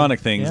power. electronic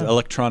things, Yeah.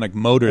 electronic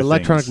motor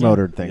Electronic things.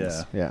 motored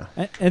things. Yeah.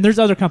 And there's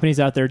other companies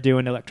out there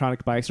doing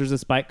electronic bikes. There's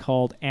this bike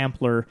called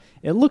Ampler.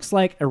 It looks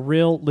like a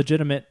real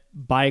legitimate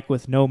bike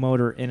with no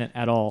motor in it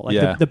at all. Like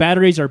Yeah. the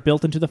batteries are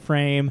built into the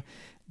frame.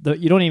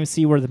 You don't even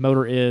see where the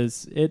motor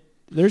is.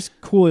 There's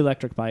cool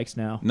electric bikes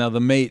now. Now the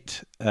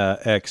Mate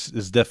X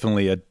is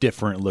definitely a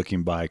different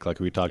looking bike, like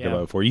we talked Yeah.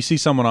 about before. You see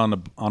someone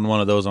on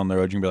one of those on the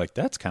road, you can be like,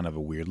 "That's kind of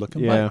a weird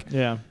looking Yeah. bike."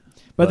 Yeah.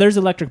 But there's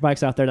electric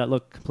bikes out there that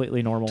look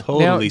completely normal.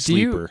 Totally Now, do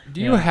sleeper.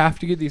 you have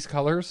to get these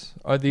colors?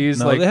 Are these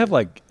No, like? they have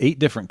like 8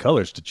 different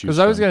colors to choose. Because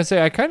I was from. gonna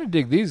say I kind of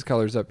dig these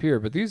colors up here,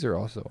 but these are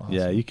also awesome.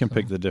 Yeah, you can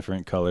pick the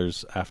different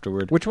colors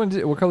afterward. Which ones?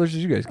 What colors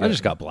did you guys get? I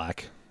just got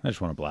black. I just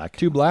want a black.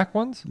 2 black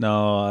ones.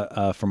 No,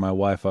 for my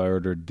wife, I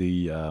ordered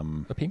the A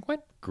pink one.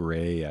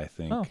 gray. I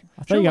think. Oh,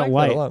 I thought you got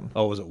white.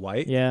 Oh, was it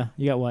white? Yeah,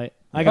 you got white.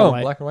 I got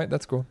white. black and white.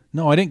 That's cool.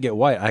 No, I didn't get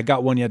white. I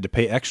got one you had to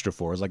pay extra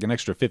for. It was like an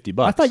extra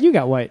 $50. I thought you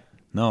got white.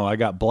 No, I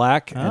got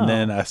black Oh. and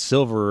then a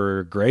silver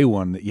or gray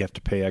one that you have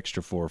to pay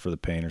extra for the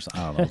paint or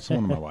something. I don't know. It's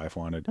one my wife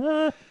wanted.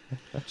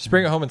 Just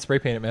bring it home and spray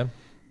paint it, man.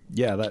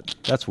 Yeah,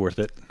 that's worth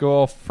it. Go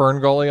all Fern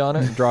Gully on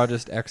it and draw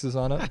just X's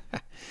on it.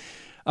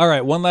 All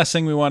right, one last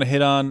thing we want to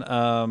hit on,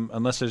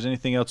 unless there's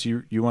anything else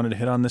you wanted to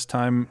hit on this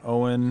time,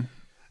 Owen.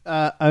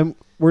 I'm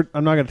not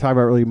going to talk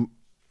about really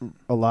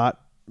a lot,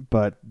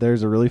 but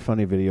there's a really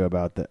funny video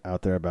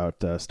out there about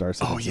Star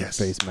Citizen yes.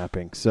 face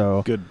mapping.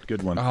 So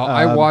Good one. Oh,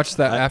 I watched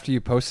that after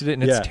you posted it,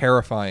 and yeah. it's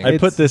terrifying. I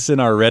put this in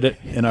our Reddit,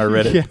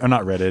 Yeah. or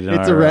not Reddit, in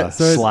it's our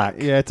so Slack.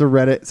 it's a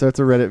Reddit. So it's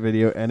a Reddit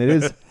video, and it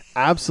is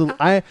absolutely.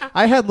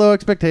 I had low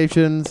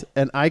expectations,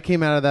 and I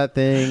came out of that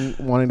thing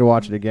wanting to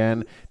watch it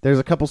again. There's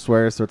a couple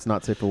swears, so it's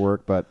not safe for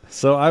work, but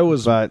So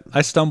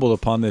I stumbled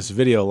upon this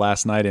video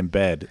last night in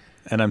bed,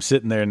 and I'm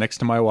sitting there next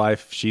to my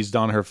wife. She's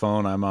on her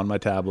phone. I'm on my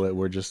tablet.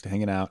 We're just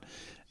hanging out.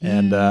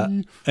 And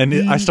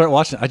I start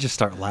watching. I just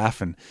start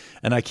laughing,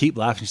 and I keep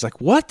laughing. She's like,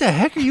 "What the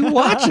heck are you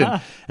watching?"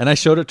 And I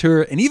showed it to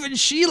her, and even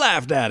she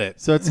laughed at it.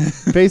 so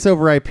it's face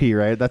over IP,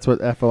 right? That's what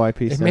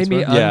FOIP it stands made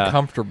me for. Yeah.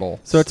 uncomfortable.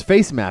 So it's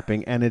face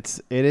mapping, and it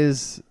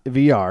is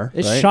VR.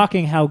 It's right?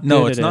 shocking how good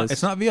No, it it's not. is.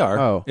 It's not VR.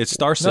 Oh. It's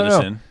Star No, no.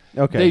 Citizen.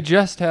 Okay. They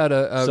just had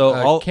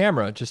a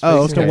camera just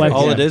Oh, facing okay. their Webcam.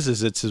 All face. it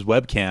is it's his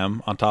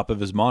webcam on top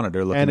of his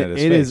monitor looking and at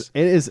his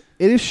it face.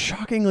 is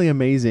shockingly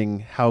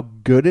amazing how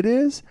good it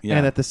is, Yeah.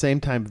 and at the same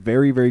time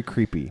very, very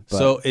creepy. But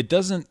So it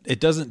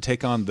doesn't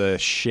take on the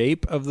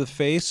shape of the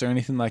face or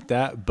anything like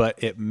that, but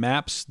it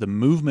maps the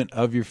movement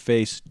of your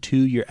face to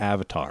your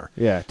avatar.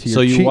 yeah, to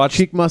So your you watch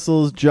cheek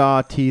muscles,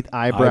 jaw, teeth,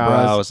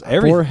 eyebrows,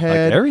 everything,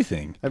 forehead, like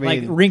everything. I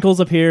like mean, wrinkles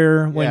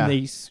appear when yeah.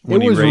 they.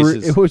 When he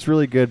races. it was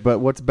really good. But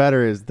what's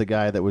better is the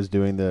guy that was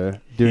doing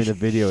the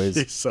video is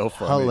He's so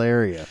funny.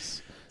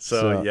 hilarious.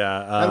 So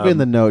yeah, that'll be in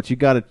the notes. You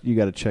got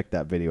to check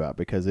that video out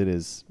because it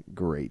is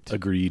great.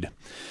 Agreed.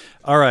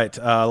 All right.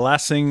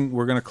 Last thing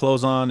we're going to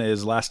close on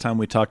is last time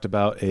we talked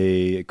about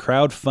a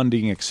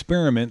crowdfunding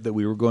experiment that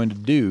we were going to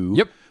do.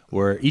 Yep.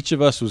 Where each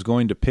of us was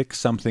going to pick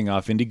something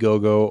off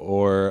Indiegogo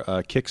or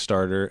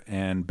Kickstarter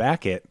and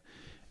back it.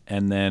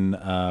 And then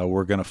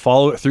we're going to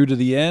follow it through to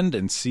the end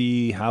and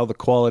see how the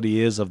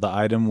quality is of the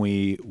item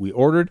we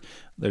ordered.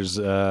 There's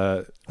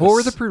What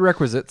were the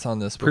prerequisites on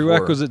this? Before?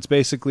 prerequisites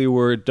basically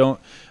were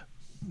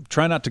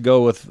try not to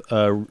go with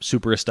a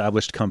super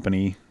established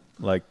company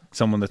like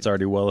someone that's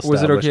already well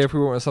established. Was it okay if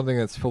we went with something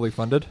that's fully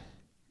funded?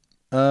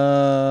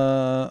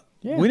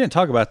 Yeah. We didn't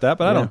talk about that,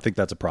 but I Yeah. don't think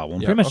that's a problem.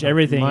 Pretty much okay.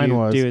 everything Mine you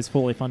was. do is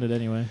fully funded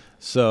anyway.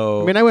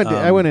 So I mean,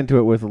 I went into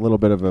it with a little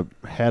bit of a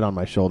head on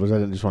my shoulders. I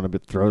didn't just want to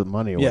throw the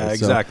money away. yeah, So-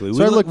 exactly. So,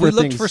 we I looked we for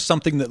looked things for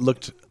something that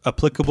looked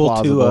applicable to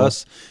plausible.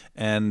 us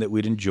and that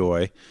we'd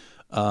enjoy.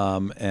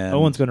 And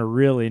Owen's going to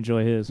really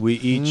enjoy his. we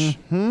each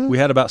we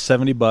had about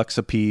 $70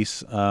 a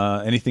piece.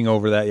 Anything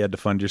over that you had to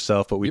fund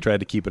yourself, but we tried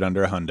to keep it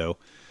under $100.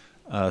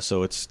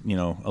 So it's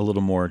a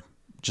little more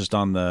just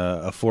on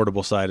the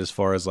affordable side as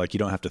far as like you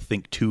don't have to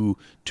think too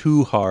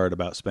hard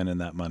about spending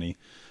that money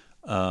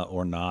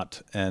or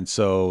not. And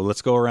so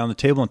let's go around the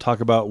table and talk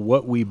about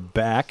what we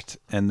backed,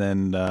 and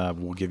then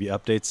we'll give you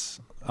updates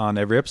on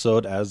every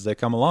episode as they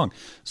come along.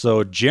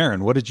 So Jarron,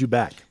 what did you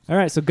back? All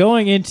right, so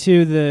going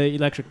into the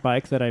electric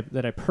bike that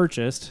I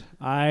purchased,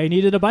 I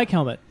needed a bike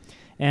helmet,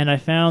 and I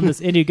found this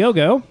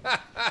Indiegogo.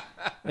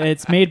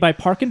 It's made by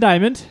Park and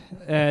Diamond.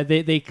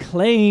 They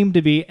claim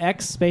to be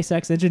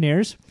ex-SpaceX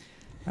engineers.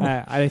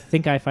 I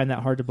think I find that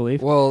hard to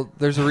believe. Well,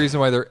 there's a reason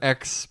why they're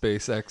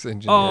ex-SpaceX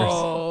engineers.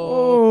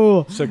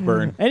 Oh, sick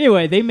burn.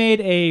 Anyway, they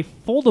made a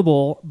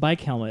foldable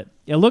bike helmet.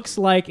 It looks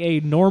like a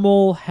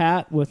normal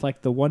hat with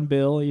like the one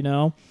bill, you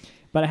know,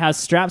 but it has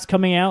straps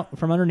coming out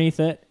from underneath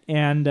it,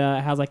 and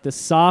it has like this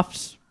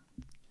soft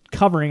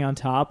covering on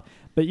top.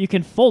 But you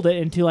can fold it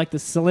into like the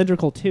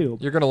cylindrical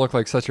tube. You're going to look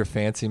like such a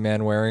fancy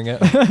man wearing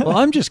it. Well,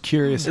 I'm just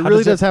curious. It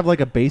really does have like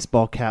a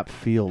baseball cap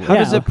feel. How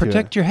does it look to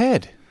protect your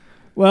head?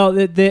 Well,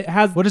 it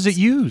has. What does it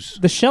use?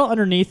 The shell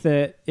underneath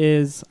it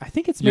is, I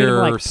think it's made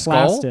Your of like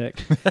skull?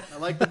 plastic. I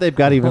like that they've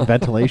got even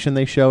ventilation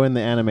they show in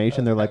the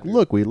animation. They're like,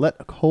 look, we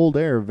let cold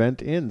air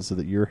vent in so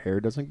that your hair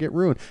doesn't get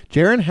ruined.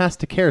 Jarron has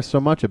to care so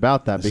much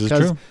about that This is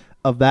because true.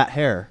 of that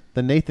hair,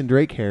 the Nathan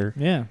Drake hair.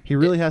 Yeah. He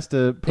really has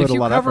to put If a you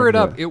lot of cover effort it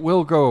up, into it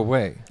will go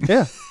away.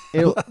 Yeah.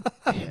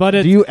 But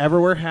Do you ever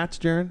wear hats,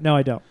 Jarron? No,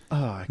 I don't. Oh,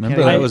 I Remember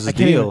can't that even- was the I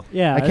can't even- deal.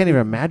 Yeah, I can't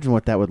even imagine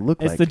what that would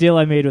look It's like. the deal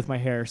I made with my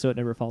hair, so it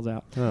never falls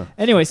out. Oh.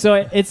 Anyway, so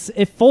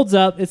it folds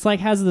up. It's like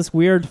has this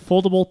weird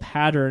foldable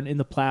pattern in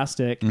the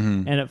plastic,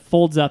 Mm-hmm. and it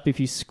folds up if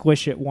you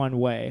squish it one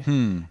way,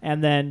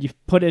 and then you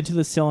put it into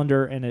the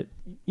cylinder, and it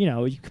you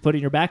can put it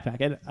in your backpack.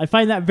 And I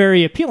find that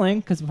very appealing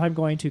because if I'm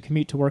going to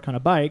commute to work on a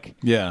bike,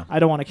 Yeah. I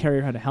don't want to carry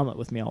around a helmet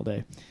with me all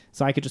day,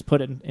 so I could just put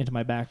it into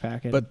my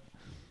backpack. And But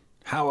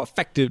how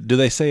effective? Do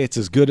they say it's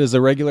as good as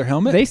a regular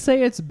helmet? they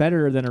say it's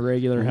better than a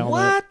regular helmet.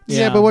 What?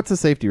 Yeah, but what's the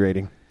safety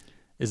rating?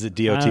 Is it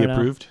I DOT don't know.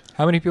 approved?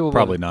 How many people?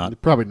 Probably not.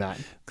 Probably not.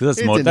 Because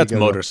It's that's Indiegogo.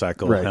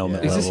 motorcycle Right,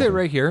 helmet. yeah. Is this level. it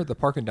right here? The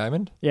Park and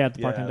Diamond? Yeah,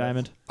 the Park and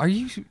Diamond. Are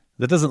you,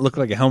 That doesn't look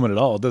like a helmet at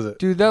all, does it?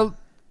 dude?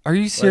 Are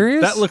you Like,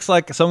 serious? that looks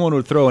like someone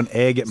would throw an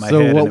egg at my So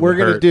head. and what it we're would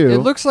gonna hurt. do? It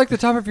looks like the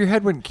top of your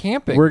head went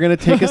camping. We're gonna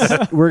take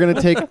we're gonna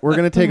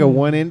take a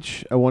 1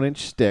 inch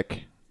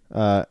stick,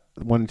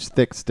 1 inch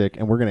thick stick,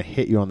 and we're gonna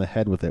hit you on the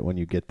head with it when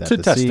you get that To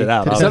test see- it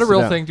out, to Is obviously. that a test real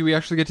it out. thing? Do we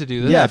actually get to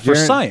do this? Yeah, for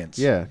Jarron- science.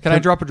 Yeah. Can I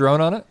drop a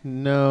drone on it?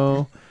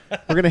 No.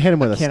 We're gonna hit him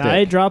with a Can stick.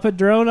 I drop a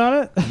drone on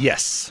it?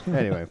 Yes.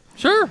 Anyway,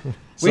 Sure.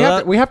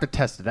 So we have to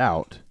test it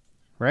out,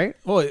 right?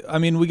 Well, I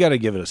mean, we got to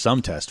give it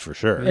some test for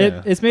sure.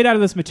 Yeah. It's made out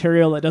of this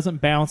material that doesn't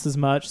bounce as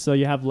much, so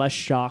you have less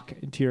shock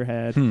into your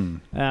head.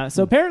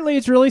 So apparently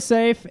it's really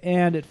safe,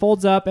 and it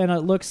folds up, and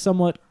it looks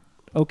somewhat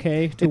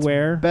okay to It's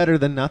wear. better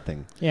than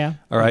nothing. Yeah.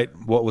 All right.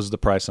 What was the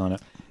price on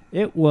it?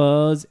 It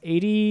was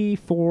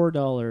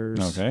 $84.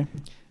 Okay.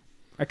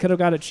 I could have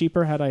got it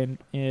cheaper had I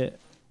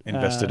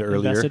Invested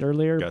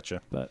earlier.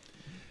 Gotcha. But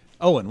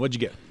Owen, what'd you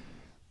get?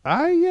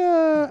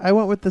 I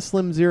went with the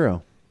Slim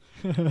Zero.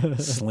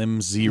 Slim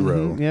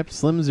Zero. Mhm, Yep,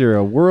 Slim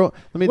Zero. What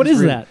What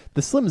is that?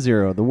 The Slim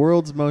Zero, the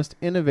world's most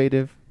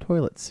innovative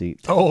toilet seat.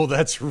 Oh,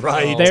 that's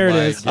right. There it my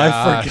is. I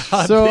gosh.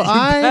 forgot. So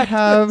that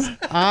you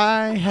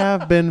I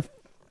have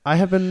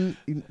been.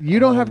 You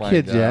don't Oh have my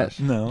kids gosh.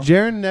 yet. No.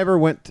 Jarron never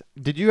went.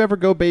 Did you ever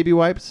go baby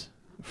wipes?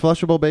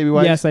 Flushable baby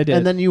wipes? Yes, I did.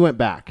 And then you went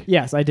back.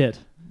 yes, I did.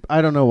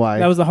 I don't know why.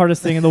 That was the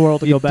hardest thing in the world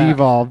to you go back.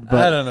 devolved, I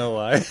but don't know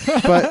why.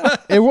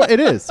 but it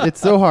is.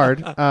 It's so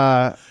hard.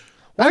 Why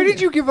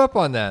did you give up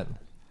on that?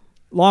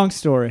 Long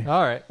story.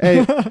 All right.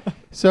 Hey,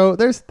 so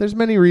there's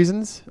many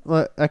reasons.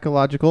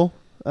 Ecological.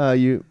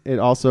 You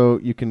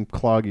can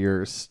clog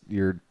your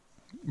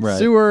Right.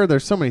 sewer.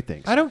 There's so many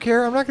things. I don't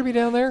care. I'm not going to be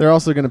down there. They're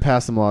also going to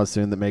pass some laws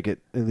soon that make it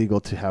illegal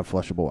to have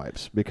flushable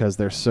wipes because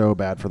they're so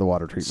bad for the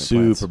water treatment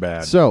plants. Super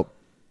bad. So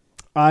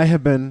I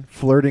have been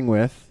flirting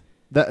with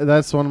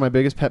that's one of my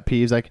biggest pet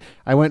peeves. Like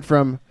I went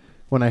from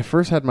when I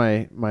first had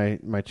my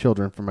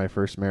children from my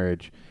first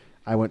marriage,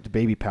 I went to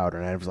baby powder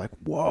and I was like,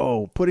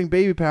 whoa, putting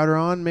baby powder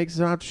on makes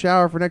it not have to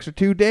shower for an extra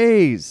 2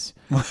 days.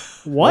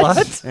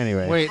 What?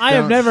 Anyway, Wait, I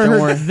have never don't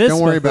heard worry, this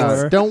Don't worry about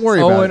before. it. Don't worry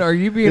about it. Owen, are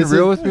you being This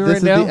real is- with me this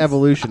right now? is the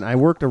evolution. I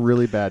worked a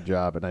really bad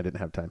job and I didn't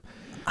have time.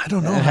 I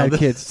don't know I how had this-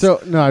 kids.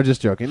 So no, I'm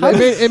just joking. It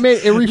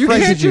refreshes You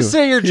can't just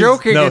say you're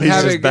joking No, and he's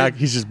have just it back.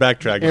 He's just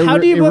backtracking. It- How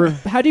do you re-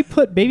 how do you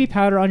put baby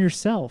powder on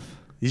yourself?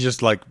 He's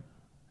just like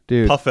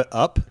Dude, puff it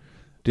up.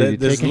 Dude, you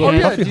There's take a little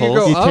hand- puffy do you holes.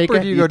 go you up take or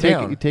a, do you you go take,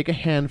 down? You take a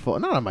handful,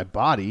 not on my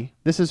body.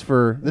 This is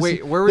for this Wait,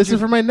 is, where would this you-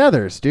 is for my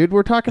nethers, dude.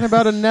 We're talking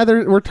about a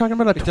nether. We're talking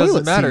about a It toilet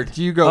doesn't matter. seat.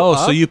 Do you go Oh,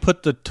 up? so you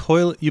put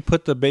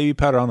the baby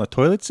powder on the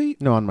toilet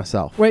seat? No, on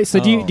myself. Wait, so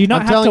do you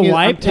not I'm have telling to you-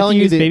 wipe I'm telling if you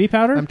you use the- baby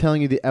powder? I'm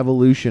telling you the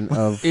evolution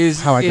of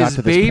how I got is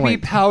to this baby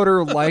point.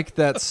 powder like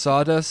that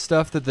sawdust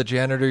stuff that the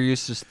janitor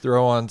used to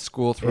throw on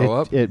school throw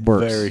up? It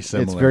works. Very It's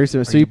similar. very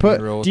similar. Are So you being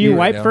put. real with do you me right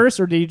wipe now? first,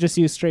 or do you just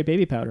use straight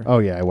baby powder? Oh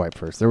yeah, I wipe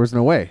first. There was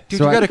no way. Dude,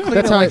 so you I- gotta clean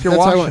that's it how like I- you're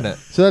that's how I washing went. it.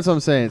 So that's what I'm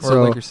saying. Or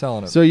so like you're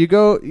selling it. So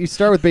you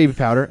start with baby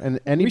powder, and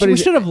And We anybody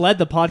should have led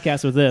the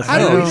podcast with this. I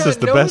don't know. It's Yeah, just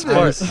the no, best part.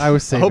 I was I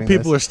saving hope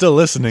people are this. still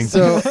listening.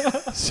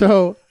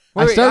 So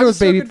I Wait, started I'm with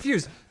so baby.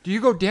 confused. Do you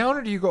go down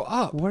or do you go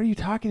up? What are you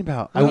talking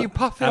about? When you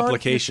puff it onto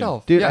Application.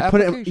 yourself. Dude, Yeah, I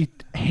put application.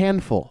 it a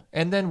handful.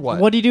 And then what?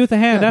 What do you do with the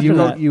hand after you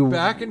that? you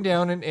Back and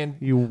down and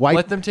you wipe-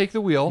 let them take the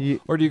wheel,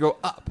 or do you go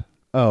up?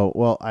 Oh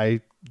well,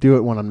 I do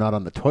it when I'm not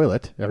on the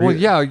toilet. Well,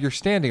 yeah, you're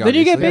standing. Then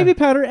you get obviously. baby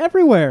powder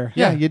everywhere.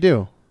 Yeah, you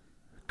do.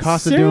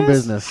 Cost of doing Serious?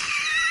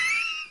 business.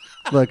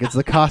 Look, it's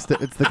the cost.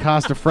 It's the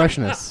cost of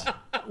freshness.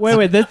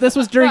 Wait. This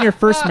was during your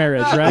first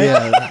marriage, right?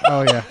 Yeah.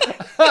 Oh yeah.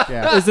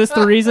 Yeah. Is this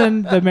the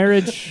reason the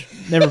marriage?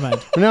 Never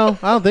mind. No,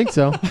 I don't think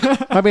so.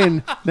 I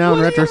mean, now in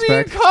What do you mean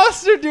retrospect,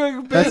 cost of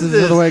doing That's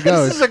business? the way it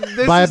goes.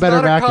 This Buy a is better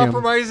not vacuum. A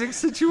compromising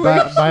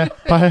situation.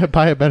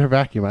 buy a better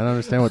vacuum. I don't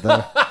understand what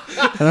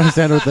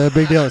the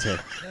big deal is here.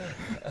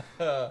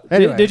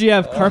 Anyway. Did you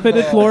have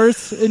carpeted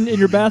floors in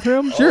your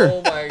bathroom? Sure.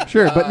 Oh my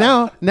Sure, God.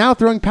 but now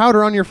throwing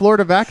powder on your floor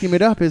to vacuum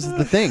it up is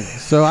the thing.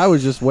 So I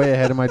was just way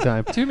ahead of my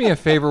time. Do me a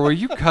favor. Will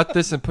you cut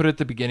this and put it at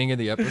the beginning of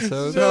the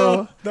episode?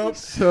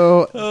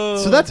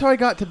 So that's how I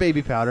got to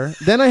baby powder.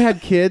 Then I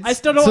had kids. I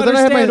still don't so then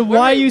I had understand my,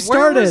 why you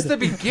Where was started. the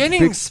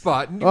beginning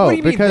spot? Oh, What do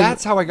you mean because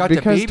that's how I got to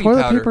because baby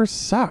toilet powder? paper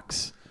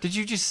sucks. Did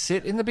you just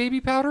sit in the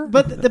baby powder?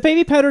 But the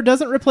baby powder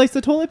doesn't replace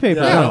the toilet paper.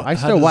 Yeah. No, I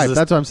How still does wipe. this-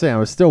 That's what I'm saying. I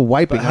was still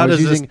wiping. But how I was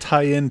does using this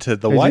tie into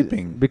the I was u-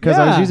 wiping? because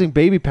I was Yeah. using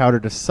baby powder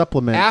to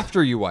supplement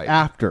After you wipe.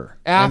 after.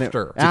 And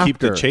After. To keep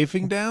the after.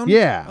 chafing down?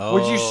 Yeah.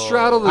 Would you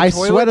straddle the I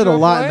toilet sweated to a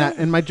lot in apply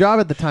that. In my job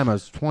at the time, I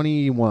was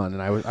 21,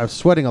 and I was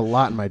sweating a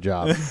lot in my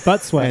job.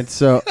 Butt sweat. And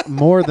so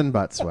more than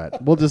butt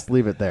sweat. We'll just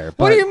leave it there. What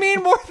But do you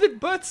mean more than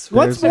butt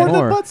sweat? What's there's more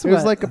than butt It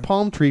was sweat? like a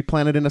palm tree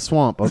planted in a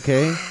swamp.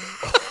 Okay.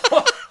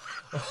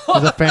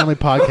 It's a family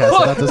podcast,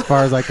 so that's as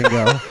far as I can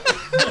go.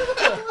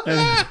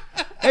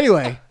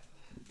 Anyway,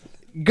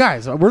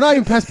 guys, we're not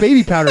even past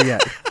baby powder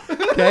yet.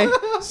 Okay.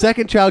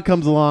 Second child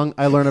comes along.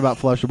 I learn about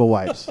flushable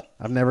wipes.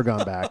 I've never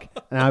gone back,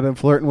 and I've been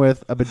flirting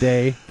with a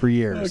bidet for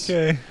years.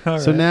 Okay. All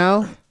right. So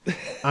now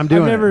I'm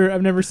doing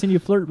I've never seen you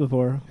flirt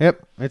before. it.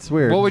 Yep. It's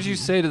weird. What would you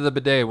say to the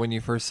bidet when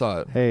you first saw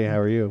it? Hey, how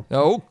are you?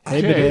 Oh,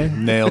 Hey, bidet.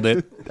 Nailed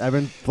it. I've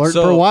been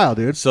flirting for a while,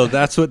 dude. So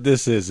that's what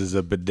this is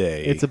a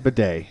bidet. It's a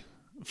bidet.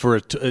 for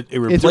it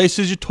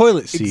replaces your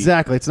toilet seat.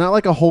 Exactly. It's not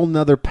like a whole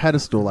nother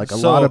pedestal like a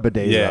So, lot of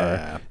bidets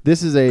yeah. are.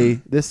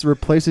 This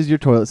replaces your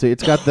toilet seat.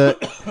 It's got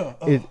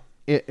the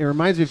it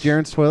reminds me of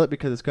Jarron's toilet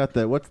because it's got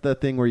the what's the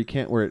thing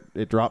where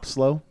it drops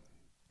slow?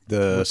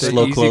 The the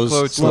slow easy close,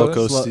 close slow toilet?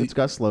 close Slow- seat. it's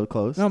got slow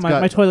close. No, It's my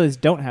got- toilets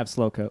don't have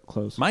slow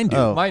close. Mine do.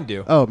 Oh. Mine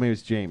do. Oh, maybe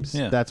it's James.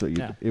 Yeah. That's what you.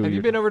 Yeah. it- Have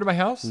you been over to my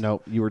house?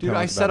 No, you were. Dude,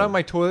 telling I us sat about on it.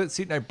 my toilet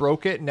seat and I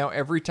broke it, and now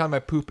every time I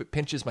poop, it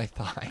pinches my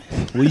thigh.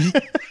 Well,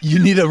 you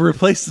need to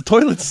replace the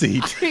toilet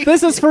seat.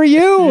 This is for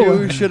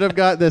you. You should have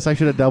got this. I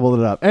should have doubled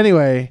it up.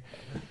 Anyway,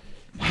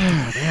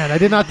 man, I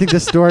did not think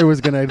this story was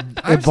going to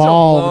I'm so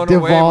evolve. blown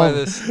away by Devolve.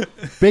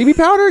 this. Baby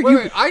powder?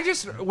 Wait,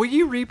 will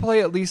you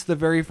replay at least the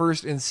very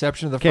first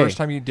inception of the 'Kay. first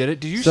time you did it?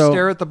 Did you So,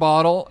 stare at the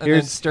bottle and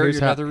then stare at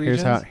your nether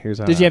regions? Here's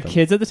how Did it you have happened.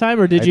 kids at the time,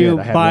 or did I you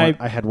I had buy? one-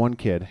 I had one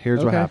kid. Here's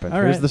what Okay, happened.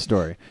 all Here's right. the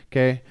story.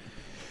 Okay.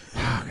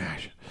 Oh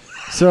gosh.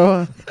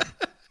 So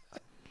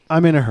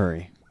I'm in a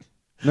hurry.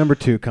 Number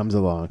 2 comes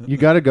along. You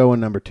got to go when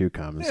number 2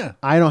 comes. Yeah.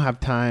 I don't have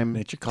time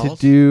Nature to calls.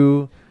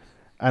 do.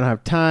 I don't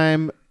have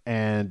time,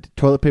 and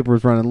toilet paper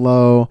was running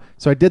low.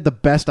 So I did the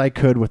best I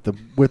could with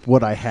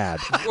what I had.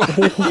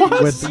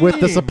 with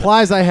the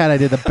supplies I had, I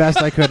did the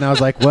best I could, and I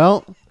was like,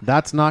 well,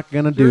 that's not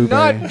gonna do. You're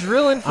not buddy.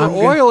 drilling for I'm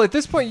gonna- oil at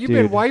this point. You've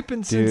been Dude,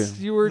 wiping since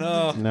dude. you were.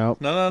 No,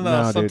 Nope. no.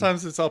 No, dude.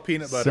 Sometimes it's all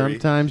peanut buttery.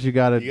 Sometimes you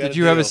gotta. You gotta Did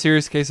you have a deal.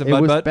 serious case of It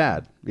mud was butt?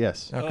 bad.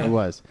 Yes, Okay. it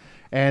was.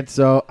 And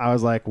so I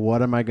was like,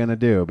 what am I going to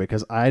do?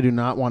 Because I do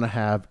not want to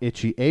have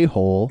itchy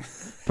a-hole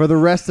for the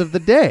rest of the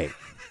day.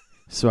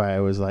 So I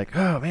was like,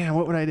 oh, man,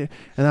 what would I do?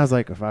 And I was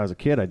like, if I was a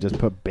kid, I'd just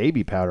put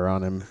baby powder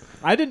on him.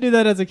 I didn't do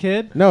that as a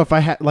kid. No, if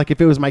I had, like,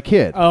 if it was my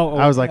kid, Oh,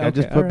 I was like, I okay,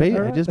 just put all right, baby,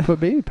 all I right. just put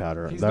baby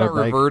powder on. He's That not was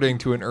like- reverting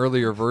to an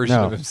earlier version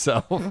No. of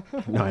himself.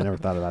 No, I never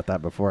thought about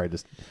that before.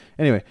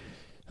 Anyway,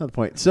 not the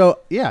point. So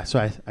yeah,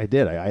 so I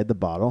did. I had the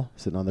bottle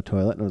sitting on the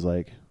toilet, and I was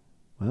like,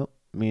 well,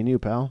 me and you,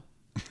 pal,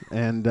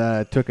 and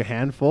took a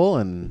handful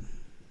and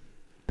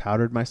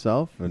powdered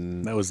myself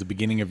and. That was the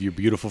beginning of your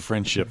beautiful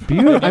friendship. I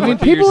mean, Look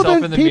at people yourself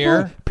have in the been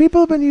mirror.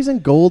 people have been using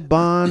Gold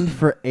Bond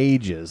for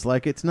ages.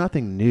 Like it's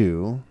nothing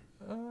new.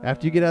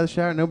 After you get out of the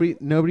shower,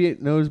 nobody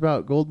knows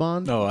about Gold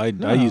Bond. No, I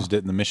used it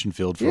in the mission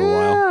field for yeah, a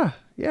while.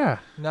 yeah.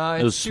 Nah,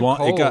 It was it's too swamp.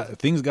 cold.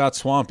 Things got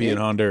swampy in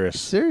Honduras.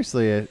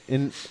 Seriously,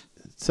 in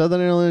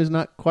Southern Illinois is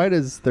not quite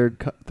as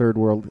third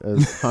world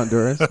as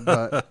Honduras,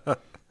 but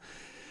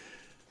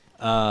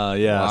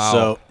Yeah. Wow.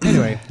 So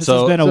anyway, This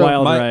has been a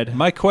wild my, ride.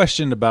 My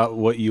question about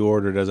what you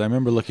ordered is, I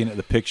remember looking at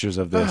the pictures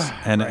of this,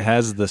 and it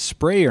has the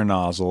sprayer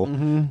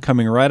nozzle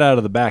coming right out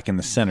of the back in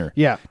the center.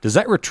 Yeah. Does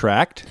that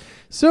retract?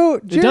 so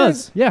It Jared,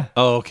 does. Yeah.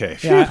 Oh, okay.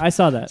 Yeah, I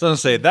saw that. So I'm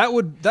saying that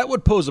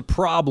would pose a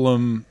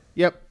problem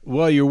Yep.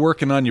 while you're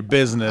working on your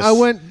business. I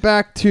went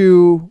back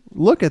to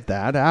look at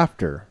that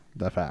after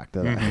the fact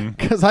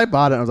because I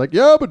bought it. And I was like,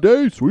 yeah,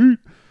 bidet, sweet.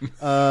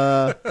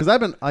 Because I've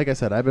been, like I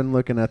said, I've been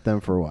looking at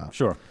them for a while.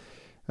 Sure.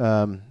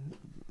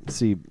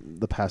 See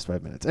the past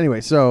 5 minutes.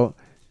 Anyway, so,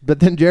 but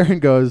then Jarron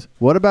goes,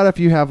 what about if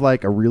you have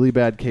like a really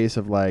bad case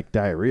of like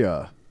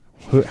diarrhea?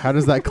 How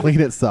does that clean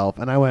itself?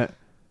 And I went,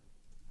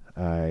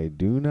 I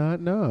do not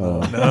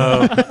know. Oh,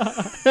 no.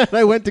 And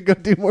I went to go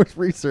do more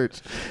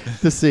research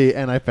to see,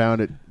 and I found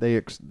it.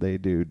 They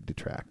do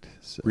detract.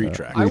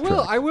 Retract.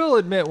 I will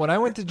admit, when I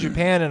went to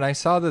Japan and I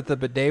saw that the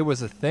bidet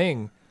was a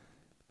thing,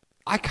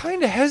 I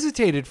kind of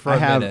hesitated for a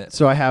minute.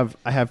 So I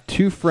have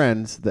two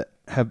friends that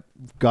have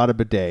got a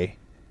bidet,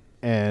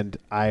 and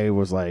I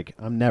was like,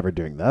 I'm never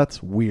doing that.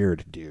 That's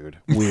weird, dude.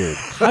 Weird.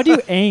 How do you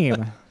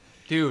aim?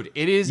 Dude,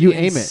 it is You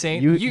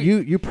insane. aim it.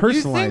 You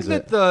personalize you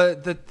think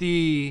that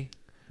the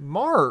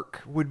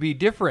mark would be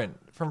different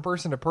from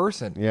person to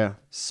person. Yeah.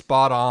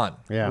 Spot on.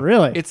 Yeah.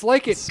 Really? It's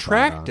like it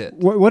tracked it.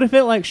 What if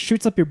it like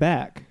shoots up your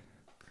back?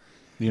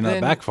 You're not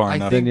Then back far I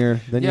enough. think-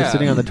 Then you're Yeah.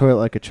 sitting on the toilet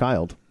like a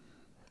child.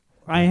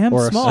 I am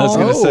Or a small. I was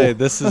going to Oh. say,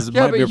 this is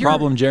Yeah, might but be a you're-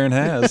 problem Jarron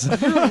has.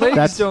 Your legs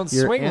That's don't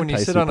your swing when you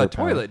sit on a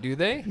anti-superpower. toilet, do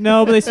they?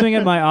 No, but they swing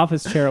in my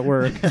office chair at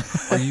work.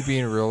 Are you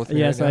being real with me?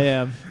 Yes, right I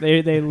now? am.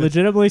 They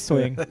legitimately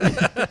swing.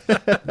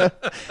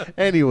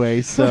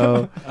 Anyway,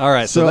 so All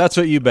right, so that's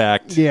what you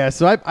backed. yeah,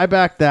 so I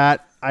backed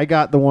that. I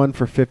got the one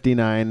for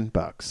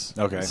 $59.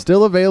 Okay.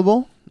 Still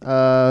available.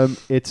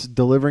 It's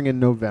delivering in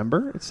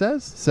November. It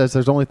says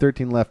there's only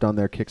 13 left on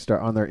their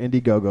Kickstarter on their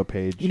Indiegogo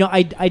page. You know,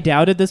 I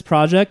doubted this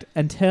project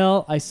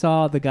until I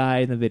saw the guy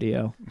in the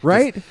video.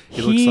 right?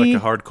 He looks like a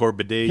hardcore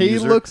bidet He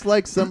user. looks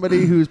like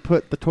somebody who's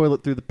put the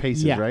toilet through the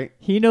paces, Yeah, right?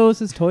 he knows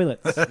his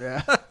toilets.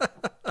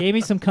 Gave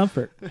me some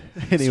comfort.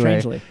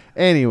 Strangely.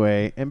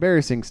 Anyway,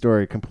 embarrassing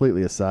story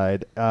completely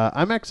aside.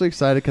 I'm actually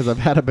excited because I've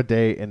had a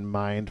bidet in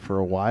mind for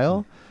a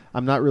while.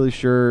 I'm not really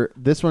sure.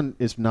 This one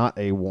is not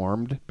a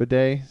warmed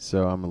bidet,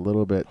 so I'm a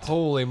little bit.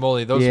 Holy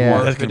moly, those Yeah.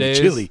 warm That's going to be bidets.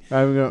 chilly.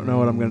 I don't know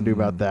what I'm going to do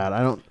about that. I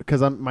don't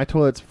because my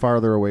toilet's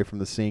farther away from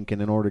the sink, and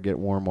in order to get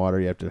warm water,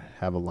 you have to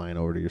have a line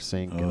over to your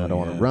sink, and Oh, I don't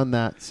want yeah. to run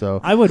that. So,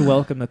 I would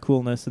welcome the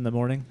coolness in the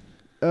morning.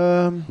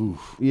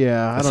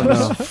 yeah, I don't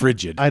know.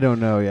 Frigid. I don't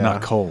know. Yeah,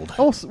 Not cold.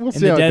 We'll see In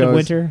the how dead it of goes.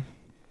 winter.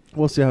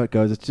 We'll see how it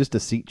goes. It's just a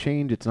seat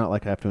change. It's not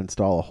like I have to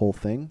install a whole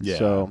thing. Yeah.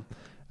 So,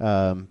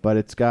 but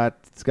it's got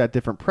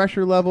different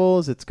pressure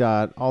levels. It's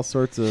got all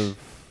sorts of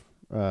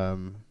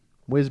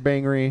whiz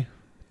bangery,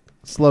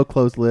 slow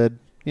close lid.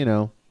 You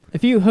know,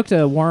 If you hooked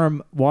a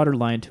warm water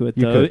line to it,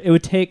 You though, could. it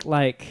would take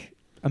like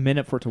a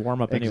minute for it to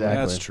warm up exactly. anyway.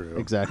 That's true.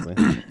 Exactly.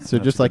 So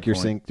That's just a like good your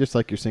point. sink, just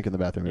like your sink in the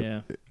bathroom.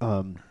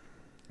 Yeah.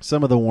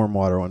 Some of the warm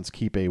water ones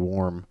keep a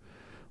warm,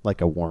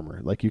 like a warmer.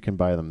 Like you can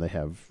buy them. They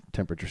have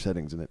temperature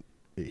settings and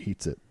it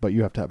heats it, but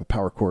you have to have a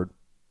power cord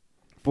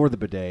for the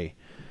bidet.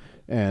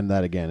 And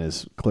that again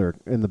is clear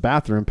in the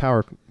bathroom.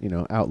 Power,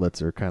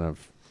 outlets are kind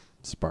of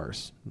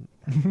sparse,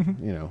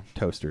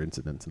 toaster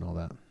incidents and all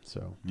that.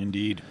 So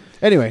Indeed.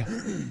 anyway,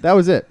 that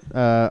was it.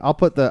 I'll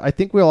put I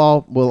think we'll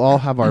all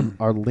have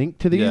our link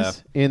to these Yeah.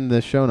 in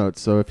the show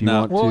notes. So if you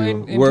Now- want Well, to,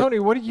 and We're- Tony,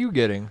 what are you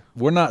getting?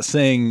 We're not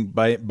saying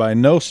by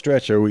no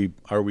stretch are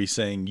we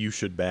saying you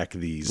should back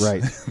these.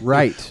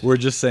 right. We're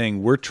just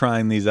saying we're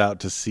trying these out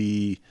to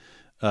see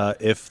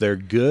if they're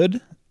good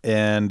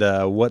and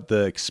what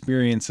the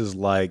experience is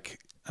like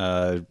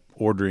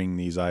ordering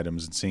these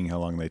items and seeing how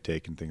long they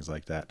take and things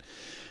like that.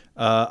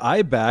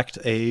 I backed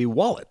a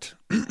wallet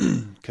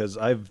because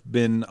I've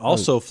been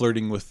also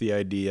flirting with the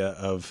idea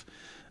of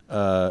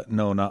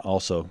no, not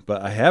also,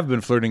 but I have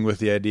been flirting with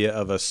the idea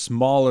of a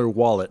smaller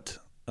wallet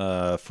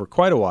for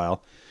quite a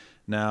while.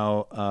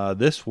 Now,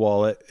 this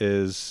wallet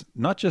is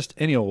not just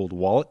any old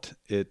wallet.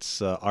 It's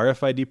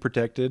RFID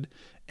protected,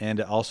 and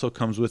it also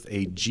comes with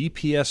a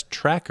GPS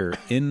tracker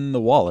in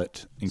the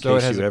wallet in So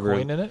case it has you a ever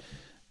coin in it?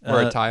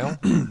 Or a tile?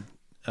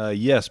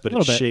 yes, but it's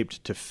Little bit.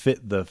 shaped to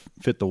fit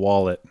the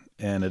wallet,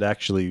 and it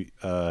actually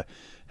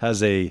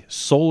has a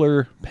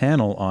solar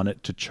panel on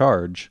it to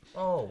charge.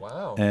 Oh,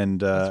 wow. And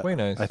That's way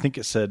nice. I think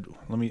it said,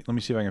 let me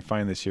see if I can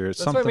find this here. It's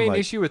That's my something main like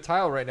issue with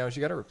tile right now is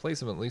you got to replace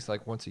them at least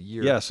like once a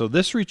year. yeah. So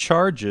this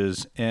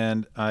recharges,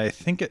 and I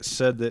think it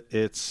said that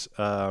it's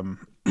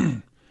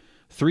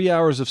 3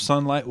 hours of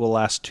sunlight will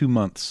last 2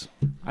 months.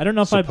 I don't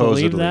know if I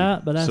believe Supposedly.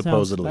 that, but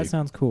Supposedly. that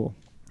sounds cool.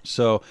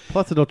 So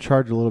Plus, it'll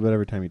charge a little bit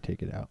every time you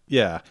take it out.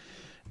 yeah.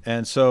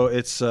 And so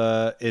it's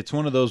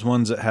one of those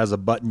ones that has a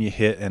button you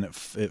hit and it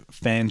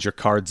fans your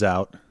cards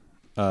out,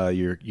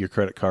 your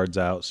credit cards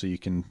out, so you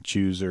can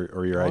choose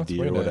or your that's ID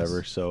very or whatever.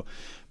 nice. So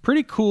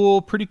pretty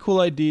cool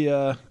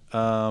idea.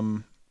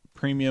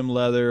 Premium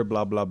leather,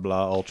 blah blah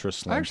blah, ultra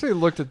slim. I actually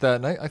looked at that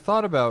and I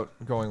thought about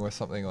going with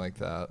something like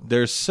that.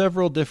 There's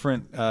several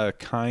different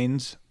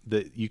kinds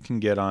that you can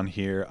get on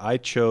here. I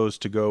chose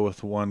to go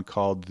with one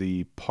called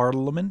the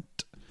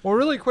Parliament. Well,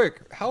 really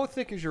quick, how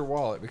thick is your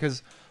wallet?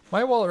 Because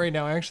my wallet right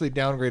now, I actually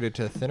downgraded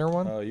to a thinner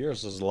one.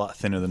 Yours is a lot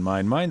thinner than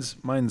mine.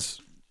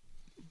 Mine's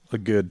a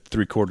good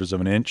 3/4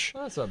 of an inch.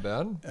 That's not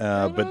bad.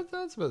 but-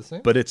 that's about the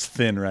same. But it's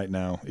thin right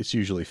now. It's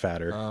usually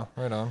fatter. Oh,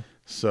 right on.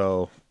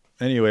 So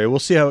anyway, we'll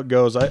see how it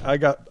goes.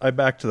 I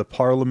backed to the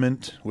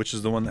Parliament, which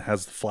is the one that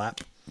has the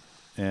flap.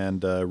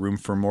 and room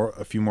for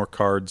a few more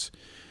cards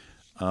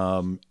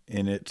in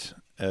it,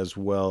 as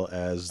well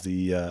as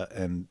the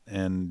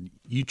and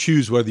you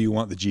choose whether you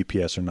want the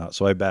GPS or not.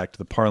 So I backed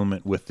the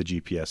Parliament with the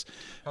GPS.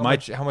 How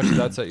much did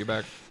that set you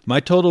back? My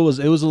total was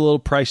a little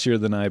pricier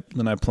than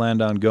I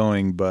planned on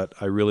going, but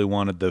I really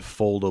wanted the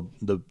fold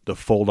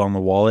on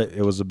the wallet.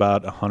 It was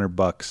about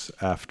 $100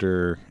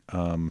 after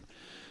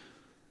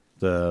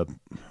the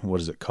what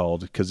is it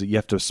called? Because you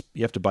have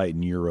to buy it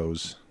in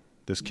euros.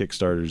 This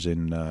Kickstarter's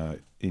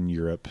in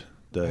Europe.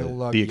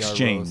 The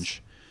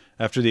exchange.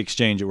 After the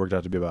exchange, it worked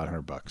out to be about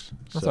 $100.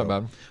 That's not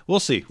bad. We'll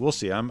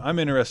see. I'm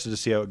interested to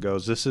see how it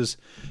goes.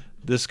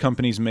 This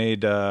company's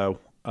made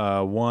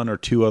one or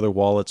two other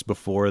wallets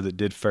before that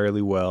did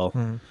fairly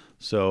well.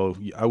 So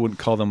I wouldn't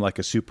call them like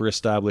a super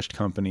established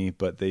company,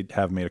 but they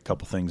have made a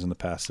couple things in the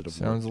past that have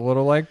Sounds a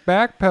little like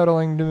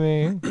backpedaling to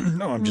me.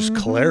 No, I'm just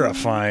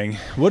clarifying.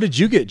 What did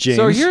you get, James?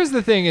 So here's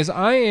the thing: is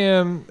I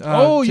am you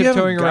haven't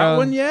tiptoeing got around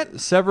one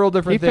yet? several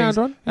different He things,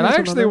 found one. and I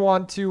Here's actually another.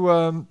 want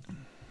to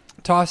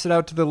toss it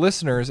out to the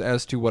listeners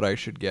as to what I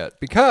should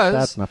get, because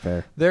That's not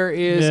fair. there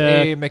is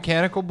Yeah. a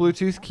mechanical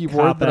Bluetooth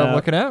keyboard Cop that I'm out.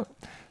 looking at.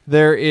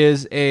 There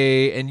is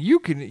and you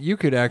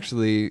could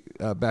actually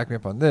back me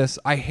up on this.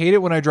 I hate it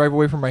when I drive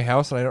away from my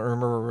house and I don't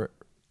remember.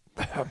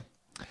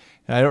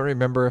 And I don't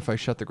remember if I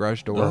shut the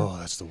garage door. Oh,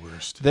 that's the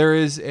worst. There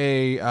is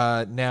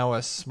now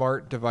a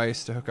smart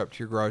device to hook up to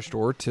your garage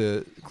door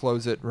to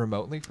close it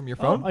remotely from your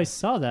phone. Oh, I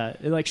saw that.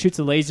 It like shoots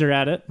a laser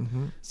at it,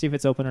 see if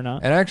it's open or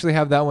not. And I actually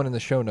have that one in the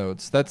show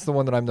notes. That's the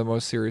one that I'm the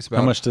most serious about.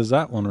 How much does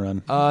that one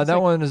run?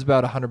 That one is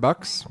about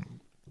 $100.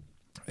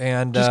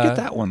 And Just get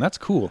that one. That's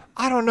cool.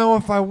 I don't know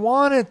if I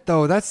want it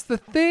though. That's the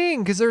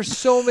thing, because there's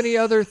so many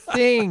other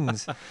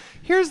things.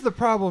 Here's the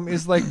problem: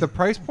 is like the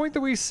price point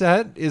that we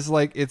set is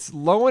like it's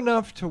low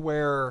enough to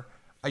where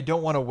I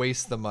don't want to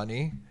waste the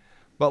money,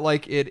 but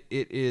like it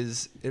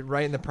is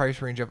right in the price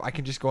range of I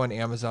can just go on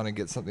Amazon and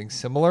get something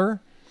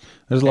similar.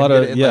 There's a and lot get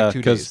of it in, like, 2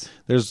 because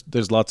days.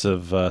 there's lots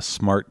of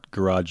smart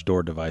garage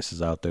door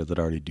devices out there that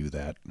already do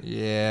that.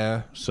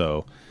 Yeah.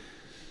 So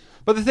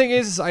But the thing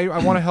is I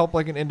want to help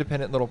like an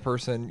independent little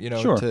person,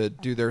 Sure. to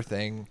do their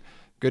thing.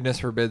 Goodness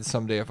forbid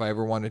someday if I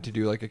ever wanted to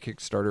do like a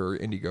Kickstarter or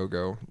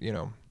Indiegogo,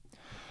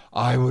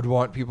 I would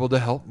want people to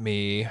help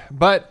me.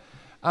 But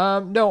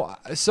no,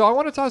 so I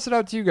want to toss it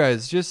out to you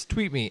guys. Just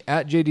tweet me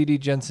at JDD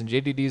Jensen.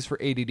 JDD is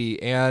for ADD,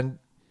 and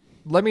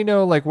let me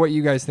know like what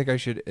you guys think I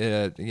should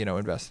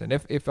invest in.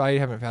 If I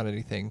haven't found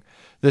anything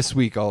this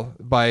week, I'll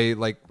by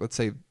like let's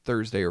say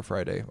Thursday or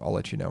Friday, I'll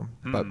let you know.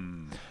 But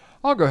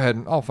I'll go ahead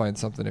and I'll find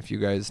something if you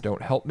guys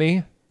don't help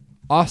me.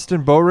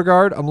 Austin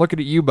Beauregard, I'm looking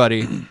at you,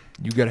 buddy.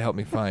 You got to help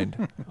me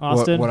find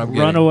Austin, what I'm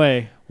getting. run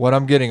away. What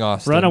I'm getting,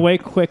 Austin. Run away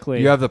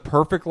quickly. You have the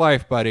perfect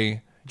life,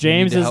 buddy.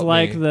 James You need is to help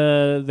like me.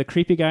 the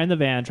creepy guy in the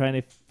van trying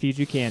to feed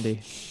you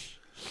candy.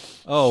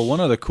 Oh, one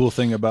other cool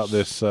thing about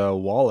this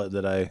wallet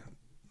that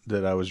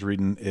I was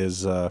reading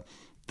is the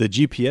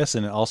GPS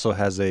in it also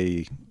has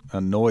a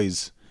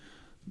noise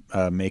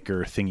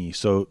maker thingy.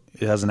 So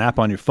it has an app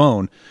on your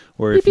phone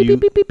where if you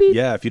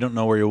don't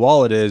know where your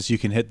wallet is, you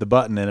can hit the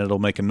button and it'll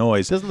make a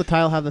noise. Doesn't the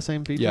tile have the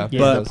same feature? Yeah. Is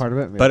But- that part of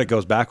it? But it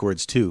goes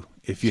backwards too.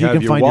 If you So you have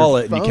can your find your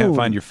wallet and you can't phone.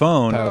 find your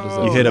phone, Tile does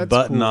that. you hit a that's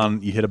button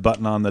cool. you hit a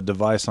button on the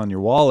device on your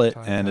wallet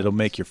and it'll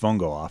make your phone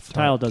go off.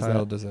 Tile does Tile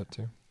that. does that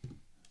too.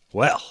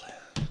 Well,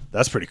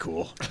 that's pretty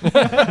cool.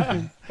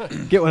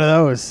 Get one of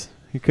those.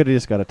 You could have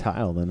just got a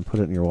tile then and put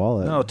it in your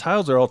wallet. No,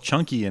 tiles are all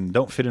chunky and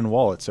don't fit in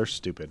wallets. They're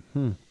stupid.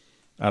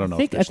 I don't know.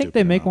 I think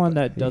they make one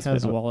that does fit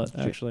has in a a- wallet,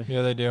 actually.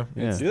 Yeah, they do.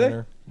 Yeah. It's Do they?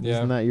 thinner. Yeah.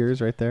 Isn't that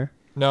yours right there?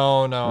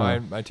 No,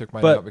 I took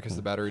mine But- out because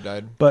the battery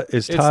died. But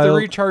is It's tile the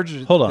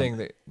recharge Hold on. thing.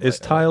 That, Is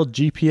tile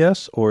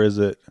GPS or is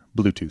it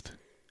Bluetooth?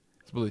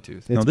 It's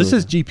Bluetooth. No, It's this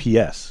is Bluetooth.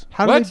 GPS.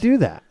 How do What? they do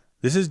that?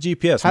 This is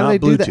GPS, How do not they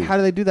do Bluetooth. that? How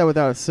do they do that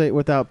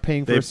without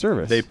paying for a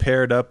service? They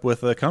paired up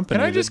with a company.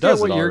 Can I just that get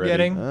does what it you're already.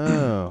 getting?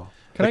 Oh.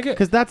 Can I get?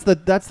 Because that's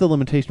the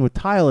limitation with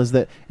Tile is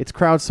that it's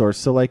crowdsourced.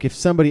 So like if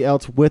somebody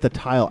else with a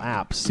Tile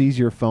app sees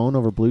your phone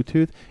over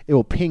Bluetooth, it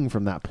will ping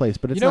from that place.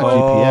 But it's You know not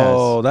what? GPS.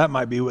 Oh, that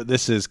might be what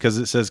this is because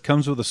it says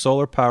comes with a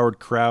solar-powered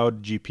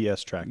crowd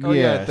GPS tracker. Oh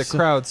yeah, Yeah, the so-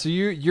 crowd. So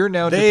you're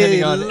now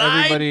depending on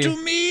everybody.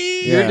 me.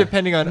 You're Yeah.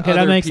 depending on Okay,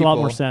 other that makes a lot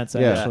people. more sense,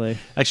 Yeah. actually.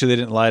 Actually,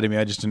 they didn't lie to me.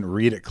 I just didn't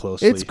read it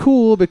closely. It's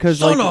cool because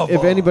Son like of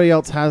if a- anybody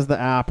else has the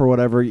app or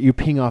whatever, you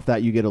ping off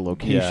that, you get a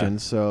location. Yeah.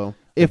 So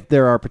if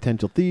there are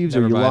potential thieves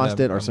Never or you mind, lost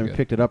it or I'm someone good.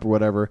 picked it up or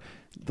whatever,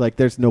 like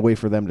there's no way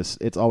for them to.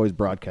 It's always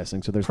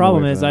broadcasting. So there's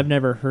Problem no way is, for them. I've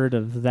never heard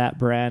of that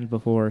brand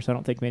before, so I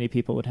don't think many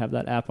people would have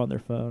that app on their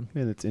phone.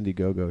 And it's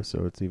Indiegogo,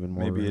 so it's even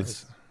more. Maybe rare.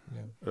 it's.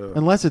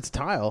 unless it's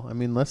Tile. I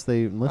mean, unless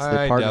they I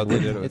partner doubt they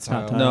with did it with It's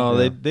not Tile. Tile. No,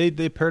 Yeah.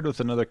 they paired with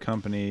another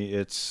company.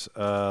 It's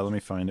let me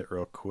find it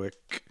real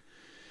quick.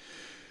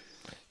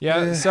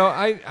 Yeah, so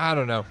I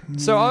don't know.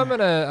 So I'm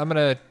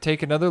gonna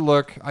take another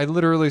look. I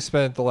literally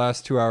spent the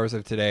last 2 hours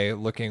of today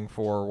looking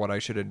for what I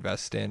should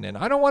invest in, and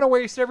I don't want to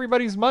waste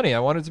everybody's money. I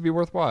want it to be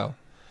worthwhile.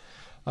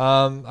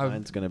 I've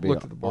Mine's gonna be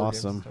looked at the board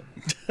games awesome.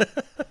 and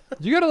stuff.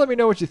 You got to let me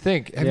know what you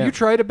think. Have Yeah. you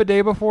tried a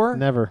bidet before?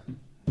 Never.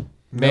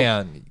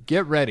 Man,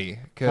 get ready.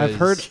 'Cause I've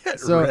heard.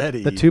 So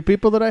ready. the two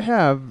people that I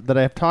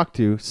have talked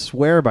to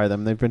swear by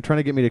them. They've been trying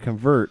to get me to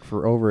convert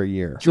for over a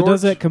year. So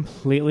does it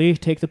completely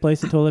take the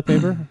place of toilet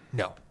paper?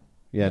 No.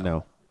 Yeah,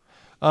 no.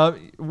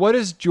 What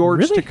is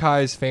George Really?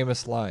 Takei's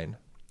famous line?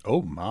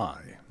 Oh my!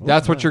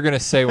 That's what you're going to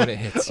say when it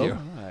hits you.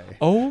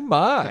 Oh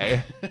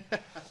my.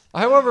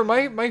 However,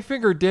 my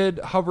finger did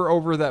hover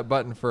over that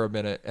button for a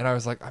minute, and I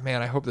was like, oh,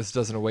 man, I hope this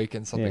doesn't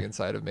awaken something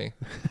inside of me.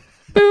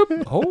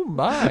 Boop. Oh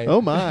my.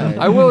 Oh my.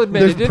 I will admit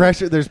there's it didn't-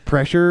 pressure. There's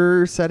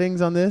pressure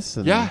settings on this.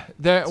 And Yeah,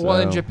 well,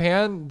 in so-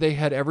 Japan they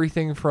had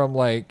everything from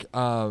like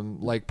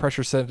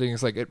pressure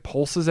settings, like it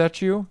pulses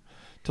at you,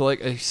 to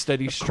like a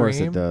steady Of stream. course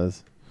it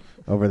does.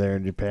 Over there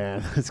in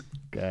Japan,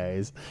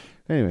 guys.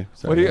 Anyway,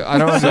 sorry. What do you? I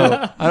don't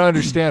know. I don't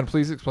understand.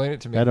 Please explain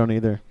it to me. I don't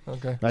either.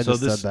 Okay. I So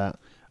just this- said that.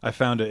 I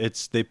found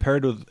it. They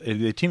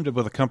teamed up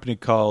with a company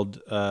called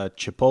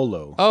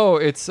Chipolo. Oh,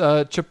 it's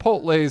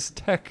Chipotle's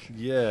tech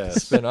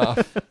Yes.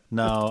 spinoff.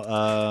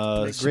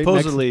 Now, Great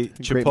supposedly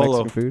Great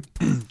Chipolo Mexican food.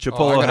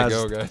 Chipolo I gotta has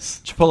go,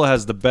 guys. Chipolo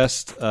has the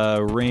best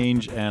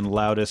range and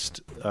loudest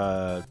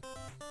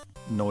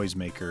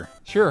noisemaker.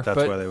 Sure, That's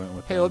but why they went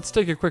with hey, them. let's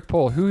take a quick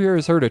poll. Who here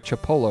has heard of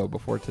Chipolo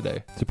before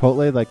today?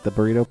 Chipotle, like the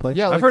burrito place.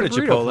 Yeah, I've like heard the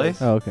of burrito Chipotle.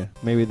 place. Oh, okay.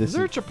 Maybe this Is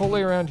there a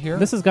Chipotle around here?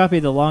 This has got to be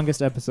the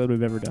longest episode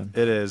we've ever done.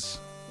 It is.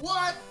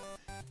 What?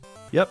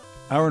 Yep,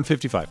 hour and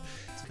 55.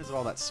 It's because of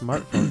all that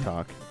smartphone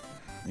talk.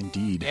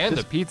 Indeed. and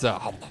the pizza.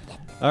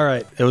 All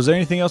right. Was there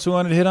anything else we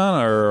wanted to hit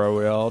on, or are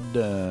we all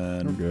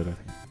done? We're good. I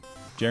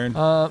think.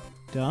 Jaron,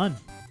 Done.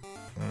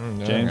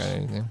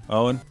 James?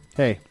 Owen.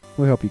 Hey,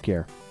 we hope you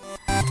care.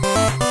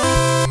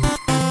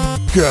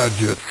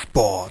 Gadget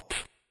Spot.